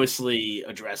like we mostly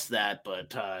addressed that,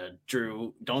 but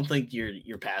Drew, don't think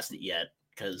you're past it yet,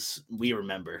 because we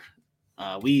remember.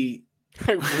 We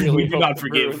do not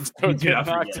forgive. Don't get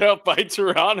knocked out by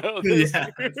Toronto.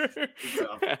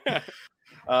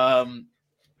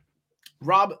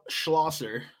 Rob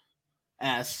Schlosser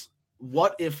asks,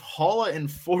 "What if Haula and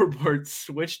Forbort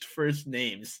switched first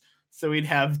names, so we'd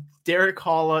have Derek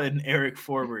Haula and Eric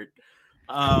Forbort?"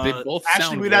 They both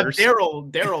actually, we'd have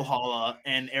Daryl Haula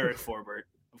and Eric Forbort.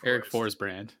 Eric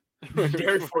Forsbrand.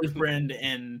 Derek Forsbrand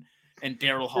and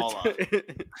Daryl Haula.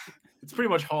 It's pretty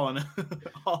much Haula.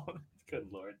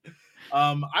 Good Lord.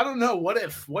 I don't know. What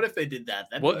if they did that?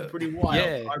 That'd be pretty wild.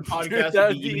 Yeah. Our podcast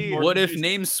would be even more What if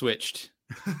names switched?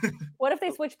 What if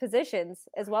they switched positions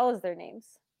as well as their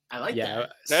names? I like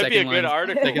that. That'd be a good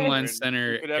article. Second line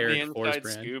center, could have Eric the inside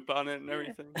Forsbrand. scoop on it and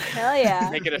everything. Hell yeah.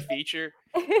 Make it a feature.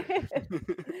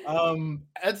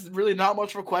 That's really not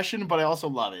much of a question, but I also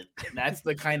love it. That's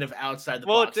the kind of outside the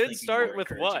box. Well, it did start with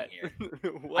what?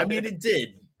 I mean, it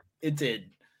did.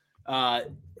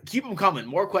 Keep them coming.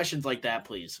 More questions like that,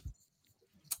 please.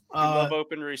 Love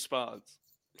open response.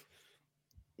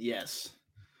 Yes.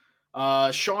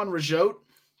 Sean Rajotte.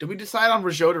 Did we decide on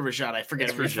Rajotte or Rajat? I forget.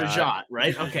 It's Rajotte,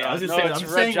 right? Okay. I was just saying. I'm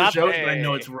saying Rajotte, but I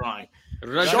know it's wrong.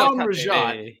 Sean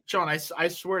Rajotte. Sean, I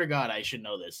swear to God, I should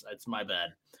know this. It's my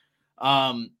bad.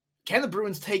 Can the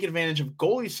Bruins take advantage of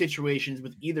goalie situations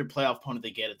with either playoff opponent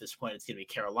they get at this point? It's going to be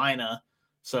Carolina.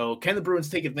 So can the Bruins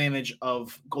take advantage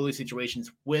of goalie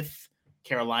situations with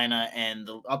Carolina? And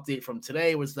the update from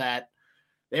today was that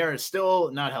they are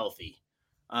still not healthy.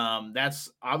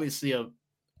 That's obviously a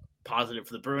positive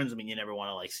for the Bruins. I mean, you never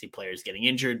want to see players getting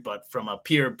injured, but from a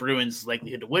pure Bruins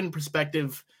likelihood to win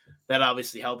perspective, that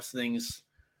obviously helps things.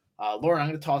 Lauren, I'm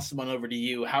going to toss one over to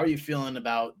you. How are you feeling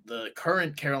about the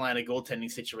current Carolina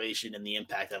goaltending situation and the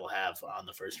impact that'll have on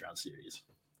the first round series?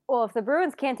 Well, if the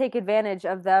Bruins can't take advantage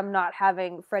of them not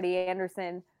having Freddie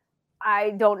Andersen,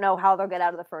 I don't know how they'll get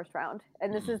out of the first round.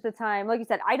 And this is the time, like you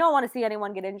said, I don't want to see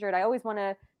anyone get injured. I always want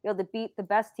to be able to beat the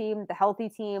best team, the healthy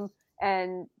team,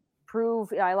 and prove,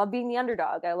 I love being the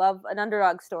underdog. I love an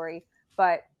underdog story,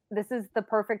 but this is the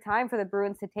perfect time for the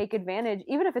Bruins to take advantage.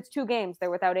 Even if it's 2 games,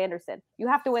 they're without Andersen. You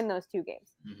have to win those 2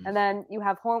 games. And then you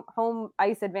have home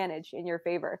ice advantage in your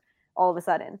favor all of a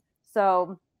sudden.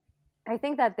 So I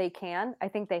think that they can. I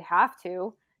think they have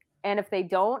to. And if they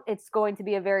don't, it's going to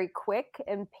be a very quick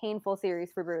and painful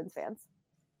series for Bruins fans.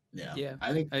 Yeah.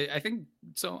 I think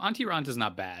so. Antti Raanta is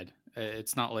not bad.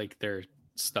 It's not like they're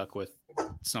stuck with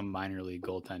some minor league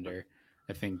goaltender.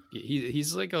 I think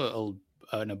he's like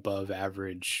an above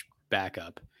average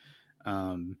backup.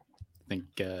 I think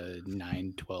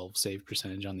 9-12 save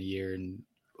percentage on the year, and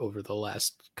over the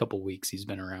last couple weeks he's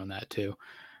been around that too.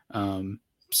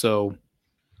 So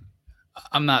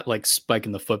I'm not like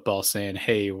spiking the football saying,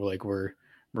 hey, we're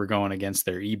going against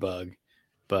their e-bug,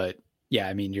 but yeah,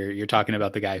 I mean, you're talking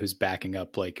about the guy who's backing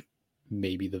up like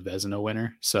maybe the Vezina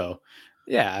winner. So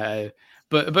yeah,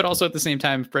 but also at the same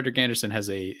time, Frederik Andersen has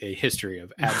a history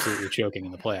of absolutely choking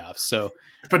in the playoffs. So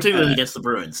particularly against the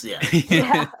Bruins.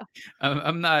 Yeah.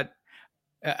 I'm not,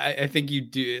 I think you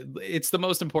do. It's the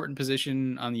most important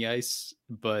position on the ice,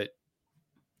 but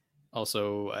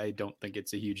also I don't think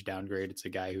it's a huge downgrade. It's a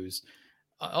guy who's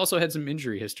also had some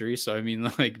injury history. So, I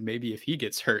mean, like maybe if he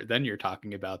gets hurt, then you're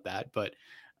talking about that. But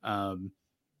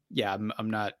yeah, I'm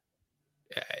not,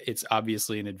 it's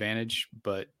obviously an advantage,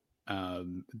 but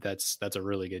that's a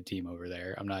really good team over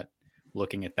there. I'm not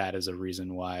looking at that as a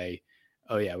reason why,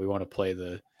 oh yeah, we want to play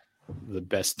the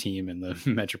best team in the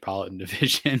Metropolitan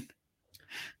Division.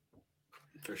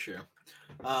 For sure.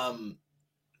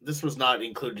 This was not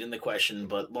included in the question,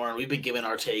 but Lauren, we've been given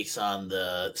our takes on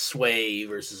the Sway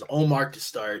versus Ullmark to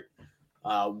start.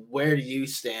 Where do you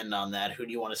stand on that? Who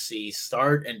do you want to see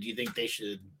start? And do you think they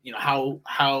should,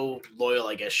 how loyal,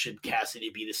 I guess, should Cassidy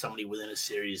be to somebody within a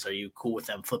series? Are you cool with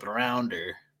them flipping around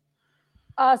or?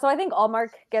 So I think Ullmark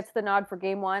gets the nod for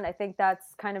game 1. I think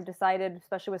that's kind of decided,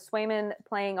 especially with Swayman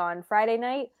playing on Friday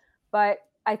night. But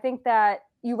I think that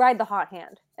you ride the hot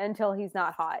hand until he's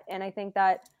not hot. And I think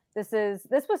that this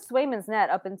was Swayman's net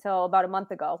up until about a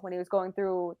month ago when he was going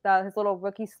through his little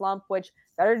rookie slump, which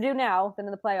better to do now than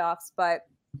in the playoffs. But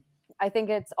I think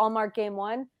it's Ullmark game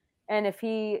 1. And if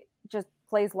he just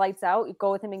plays lights out, you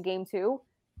go with him in game 2.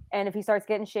 And if he starts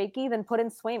getting shaky, then put in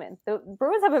Swayman. The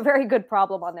Bruins have a very good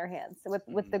problem on their hands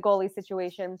with the goalie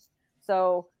situation.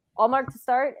 So Ullmark to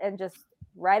start and just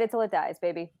ride it till it dies,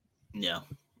 baby. Yeah.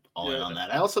 All in on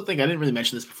that. I also think I didn't really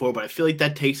mention this before, but I feel like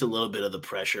that takes a little bit of the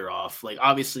pressure off. Like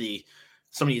obviously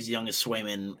somebody as young as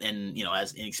Swayman and,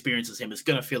 as inexperienced as him is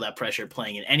going to feel that pressure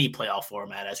playing in any playoff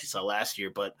format as we saw last year.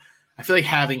 But I feel like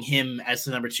having him as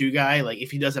the number 2 guy, like if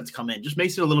he does have to come in, just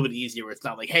makes it a little bit easier where it's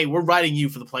not like, hey, we're riding you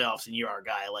for the playoffs and you're our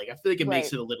guy. Like I feel like it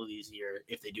makes it a little easier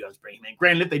if they do have to bring him in.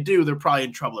 Granted, if they do, they're probably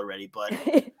in trouble already, but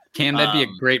Cam, that'd be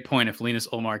a great point if Linus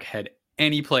Ullmark had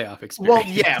any playoff experience.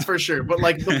 Well, yeah, for sure. But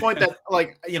like the point that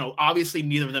obviously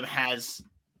neither of them has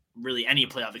really any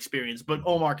playoff experience, but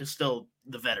Ullmark is still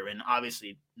the veteran.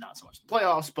 Obviously not so much in the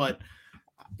playoffs, but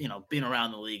being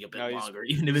around the league a bit longer,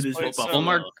 even if it is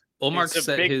Buffalo. Ullmark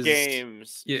set his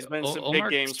games. Yeah, He's been some big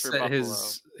games for Buffalo.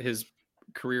 His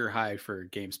career high for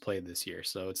games played this year.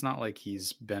 So it's not like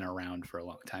he's been around for a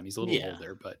long time. He's a little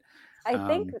older, but I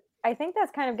think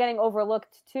that's kind of getting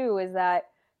overlooked too, is that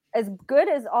as good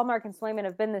as Ullmark and Swayman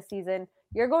have been this season,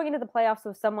 you're going into the playoffs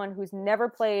with someone who's never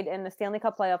played in the Stanley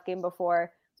Cup playoff game before.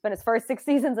 It's been his first 6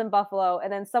 seasons in Buffalo,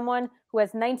 and then someone who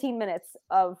has 19 minutes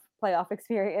of playoff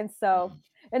experience. So,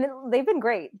 and they've been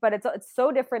great, but it's so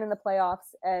different in the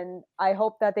playoffs. And I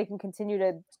hope that they can continue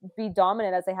to be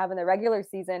dominant as they have in the regular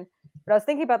season. But I was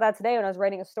thinking about that today when I was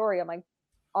writing a story. I'm like,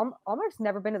 Ullmark's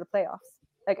never been to the playoffs,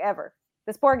 like ever.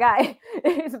 This poor guy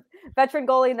is a veteran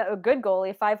goalie, a good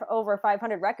goalie, over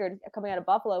 500 record coming out of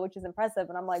Buffalo, which is impressive.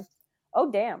 And I'm like,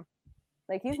 oh, damn.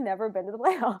 Like, he's never been to the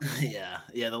playoffs.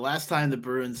 Yeah. The last time the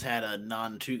Bruins had a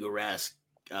non-Tuukka Rask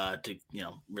to,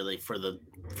 really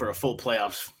for a full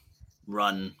playoffs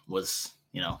run was,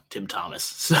 Tim Thomas.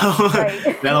 So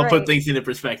that'll put things into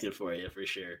perspective for you, for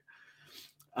sure.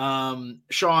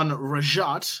 Sean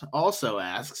Rajat also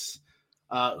asks,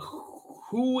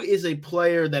 who is a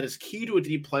player that is key to a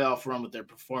deep playoff run with their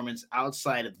performance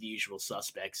outside of the usual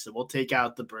suspects? So we'll take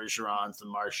out the Bergerons, the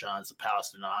Marchands, the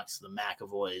Pasternaks, the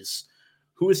McAvoys.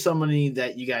 Who is somebody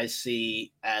that you guys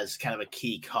see as kind of a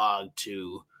key cog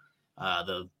to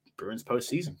the Bruins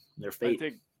postseason. Their fate.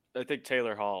 I think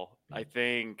Taylor Hall. I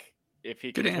think if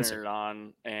he can turn it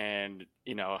on, and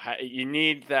you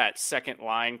need that second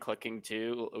line clicking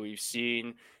too. We've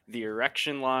seen the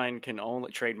erection line can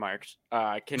only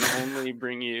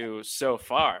bring you so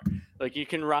far. Like you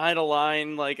can ride a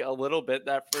line like a little bit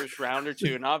that first round or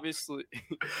two, and obviously.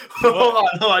 hold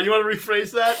on. You want to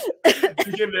rephrase that?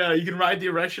 You can ride the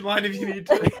erection line if you need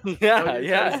to.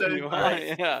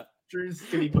 Yeah. Drew's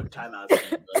gonna be putting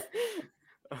timeouts.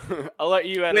 I'll let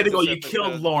you. Way to go! You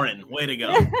killed Lauren. Way to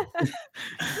go.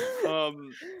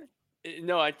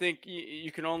 No, I think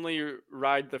you can only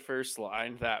ride the first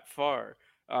line that far,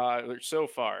 so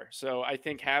far. So I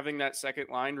think having that second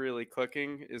line really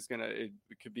clicking it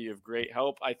could be of great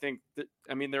help. I think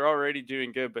they're already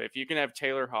doing good, but if you can have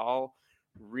Taylor Hall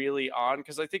really on,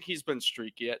 because I think he's been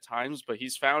streaky at times, but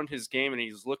he's found his game and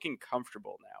he's looking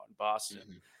comfortable now in Boston.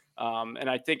 Mm-hmm. And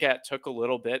I think that took a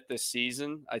little bit this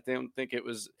season. I don't think it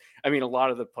was. A lot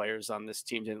of the players on this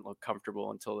team didn't look comfortable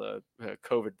until the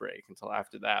COVID break, until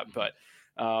after that. But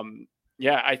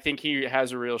I think he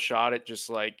has a real shot at just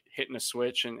like hitting a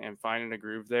switch and finding a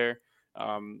groove there.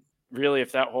 Really,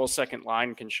 if that whole second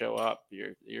line can show up,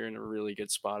 you're in a really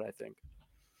good spot, I think.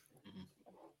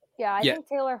 Yeah, I think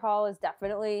Taylor Hall is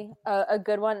definitely a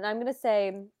good one. And I'm going to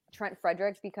say Trent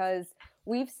Frederic, because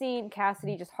we've seen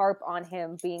Cassidy just harp on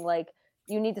him being like,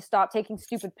 you need to stop taking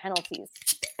stupid penalties.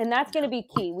 And that's going to be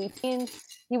key. We've seen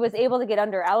he was able to get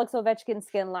under Alex Ovechkin's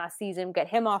skin last season, get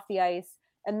him off the ice.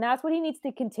 And that's what he needs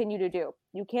to continue to do.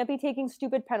 You can't be taking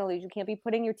stupid penalties. You can't be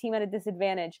putting your team at a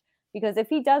disadvantage, because if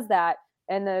he does that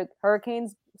and the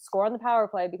Hurricanes score on the power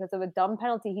play because of a dumb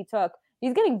penalty he took,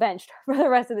 he's getting benched for the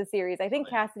rest of the series. I think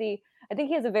Cassidy,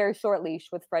 he has a very short leash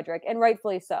with Frederic, and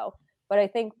rightfully so. But I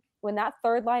think when that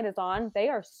third line is on, they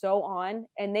are so on,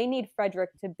 and they need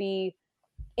Frederic to be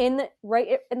in the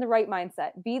right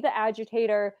mindset. Be the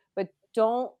agitator, but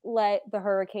don't let the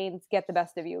Hurricanes get the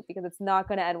best of you, because it's not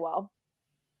going to end well.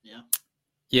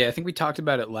 Yeah, I think we talked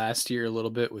about it last year a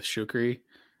little bit with Shukri.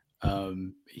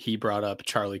 He brought up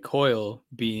Charlie Coyle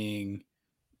being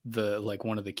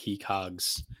one of the key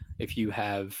cogs. If you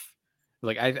have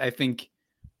I think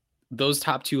those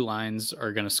top two lines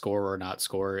are going to score or not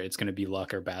score. It's going to be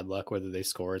luck or bad luck whether they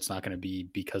score. It's not going to be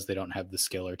because they don't have the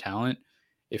skill or talent.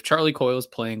 If Charlie Coyle is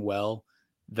playing well,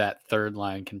 that third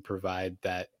line can provide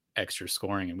that extra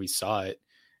scoring, and we saw it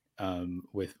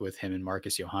with him and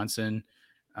Marcus Johansson.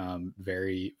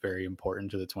 Very, very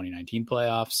important to the 2019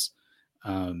 playoffs.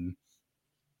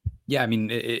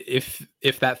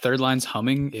 If that third line's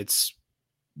humming, it's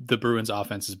the Bruins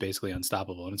offense is basically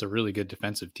unstoppable, and it's a really good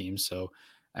defensive team. So,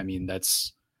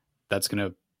 that's going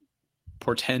to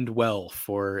portend well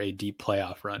for a deep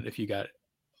playoff run if you got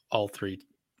all three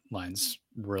lines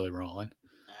really rolling.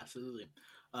 Absolutely.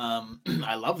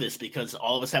 I love this because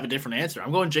all of us have a different answer.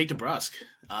 I'm going Jake DeBrusk.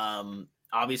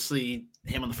 Obviously,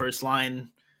 him on the first line.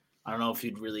 I don't know if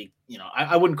you'd really,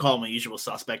 I wouldn't call him a usual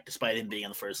suspect despite him being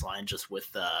on the first line, just with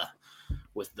the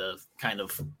kind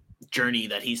of journey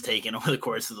that he's taken over the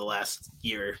course of the last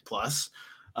year plus.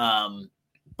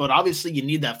 But obviously you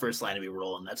need that first line to be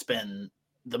rolling. That's been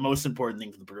the most important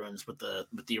thing for the Bruins with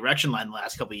the erection line the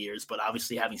last couple of years, but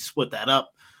obviously having split that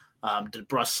up,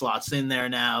 DeBrusk slots in there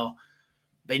now.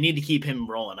 They need to keep him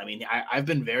rolling. I've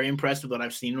been very impressed with what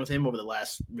I've seen with him over the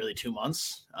last really 2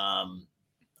 months.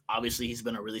 Obviously, he's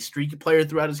been a really streaky player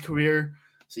throughout his career,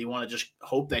 so you want to just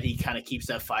hope that he kind of keeps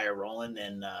that fire rolling.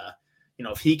 And,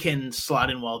 if he can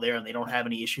slot in well there and they don't have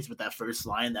any issues with that first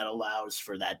line, that allows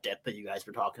for that depth that you guys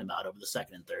were talking about over the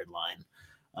second and third line.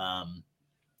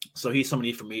 So he's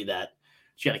somebody for me that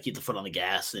you got to keep the foot on the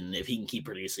gas, and if he can keep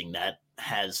producing, that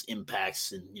has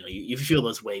impacts. And, you feel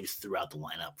those waves throughout the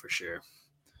lineup for sure.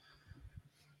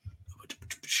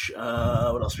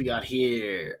 What else we got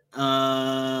here?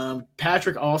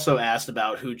 Patrick also asked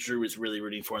about who Drew is really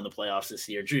rooting for in the playoffs this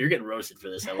year. Drew, you're getting roasted for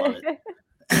this. I love it.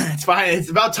 It's fine. It's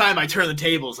about time I turn the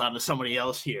tables onto somebody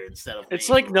else here instead of. It's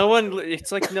like no one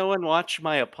watched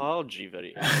my apology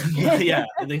video. Yeah,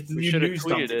 we should have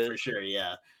tweeted it for sure.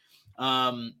 Yeah,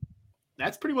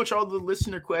 that's pretty much all the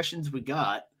listener questions we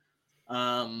got.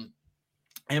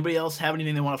 Anybody else have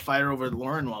anything they want to fire over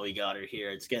Lauren while we got her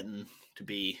here? It's getting to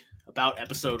be about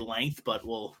episode length, but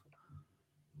we'll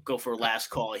go for a last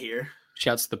call here.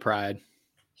 Shouts to the Pride.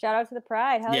 Shout out to the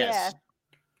Pride. Hell yes. Yeah.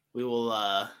 We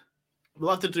will we'll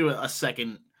have to do a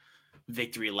second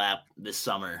victory lap this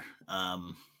summer,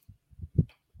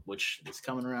 which is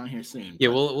coming around here soon. Yeah,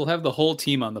 we'll have the whole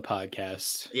team on the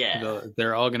podcast. Yeah.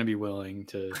 They're all going to be willing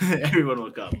to. Everyone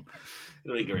will come.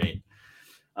 It'll be great.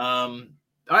 All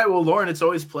right, well, Lauren, it's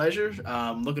always a pleasure.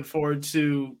 Looking forward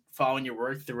to following your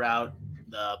work throughout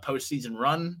the postseason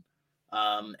run.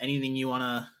 Anything you want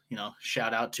to,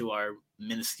 shout out to our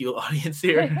minuscule audience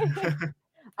here?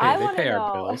 I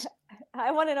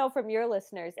want to know from your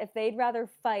listeners if they'd rather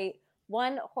fight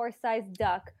one horse-sized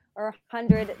duck or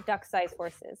 100 duck-sized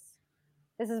horses.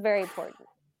 This is very important.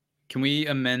 Can we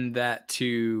amend that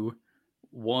to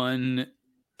one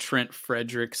Trent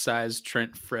Frederick-sized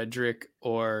Trent Frederick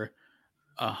or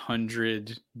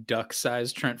 100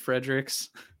 duck-sized Trent Fredericks?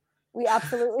 We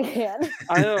absolutely can.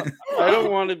 I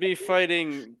don't want to be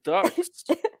fighting ducks.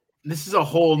 This is a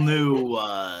whole new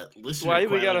listener. Why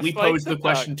we gotta we posed the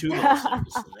question to the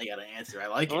listeners, and they got to answer. I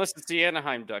like Unless it's the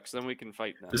Anaheim Ducks, then we can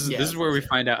fight them. This is where we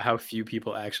find out how few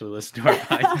people actually listen to our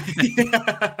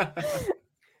podcast.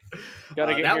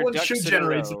 That one should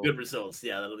generate some good results.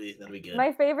 Yeah, that'll be good.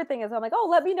 My favorite thing is I'm like, oh,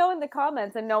 let me know in the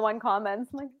comments, and no one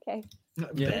comments. I'm like, okay.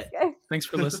 Yeah. Thanks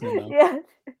for listening, though. Yeah.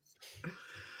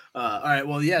 All right.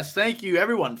 Well, yes. Thank you,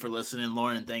 everyone, for listening.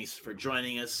 Lauren, thanks for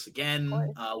joining us again.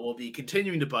 We'll be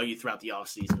continuing to bug you throughout the off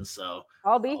season, so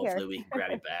I'll be here. Hopefully, we can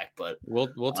grab you back. But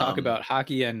we'll talk about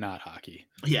hockey and not hockey.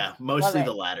 Yeah, mostly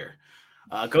the latter.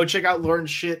 Go check out Lauren's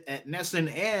shit at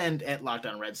Nesson and at Locked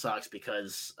On Red Sox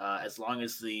because as long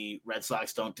as the Red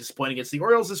Sox don't disappoint against the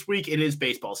Orioles this week, it is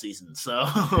baseball season. So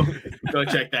go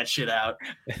check that shit out.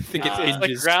 I think it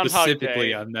hinges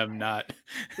specifically on them not.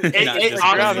 Honestly,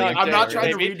 I'm not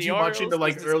trying to read too much into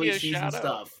like early season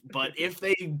stuff, but if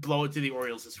they blow it to the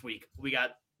Orioles this week, we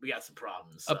got some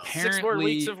problems. So. Apparently, 6 more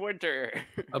weeks of winter.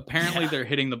 Apparently, they're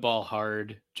hitting the ball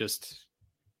hard. Just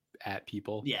at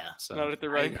people. Yeah. So not at the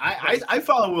right. I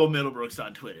follow Will Middlebrooks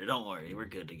on Twitter. Don't worry, we're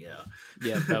good to go.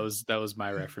 Yeah, that was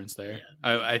my reference there.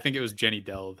 Yeah. I think it was Jenny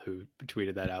Delve who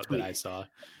tweeted that out that I saw.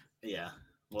 Yeah.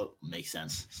 Well, makes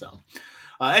sense. So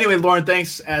anyway, Lauren,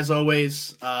 thanks as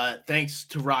always. Thanks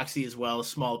to Roxy as well.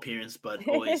 Small appearance, but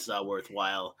always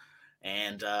worthwhile.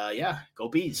 And go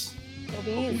Bees. Go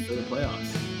Bees. For the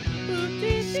playoffs.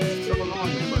 So long,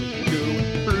 everybody.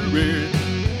 Go Bruins.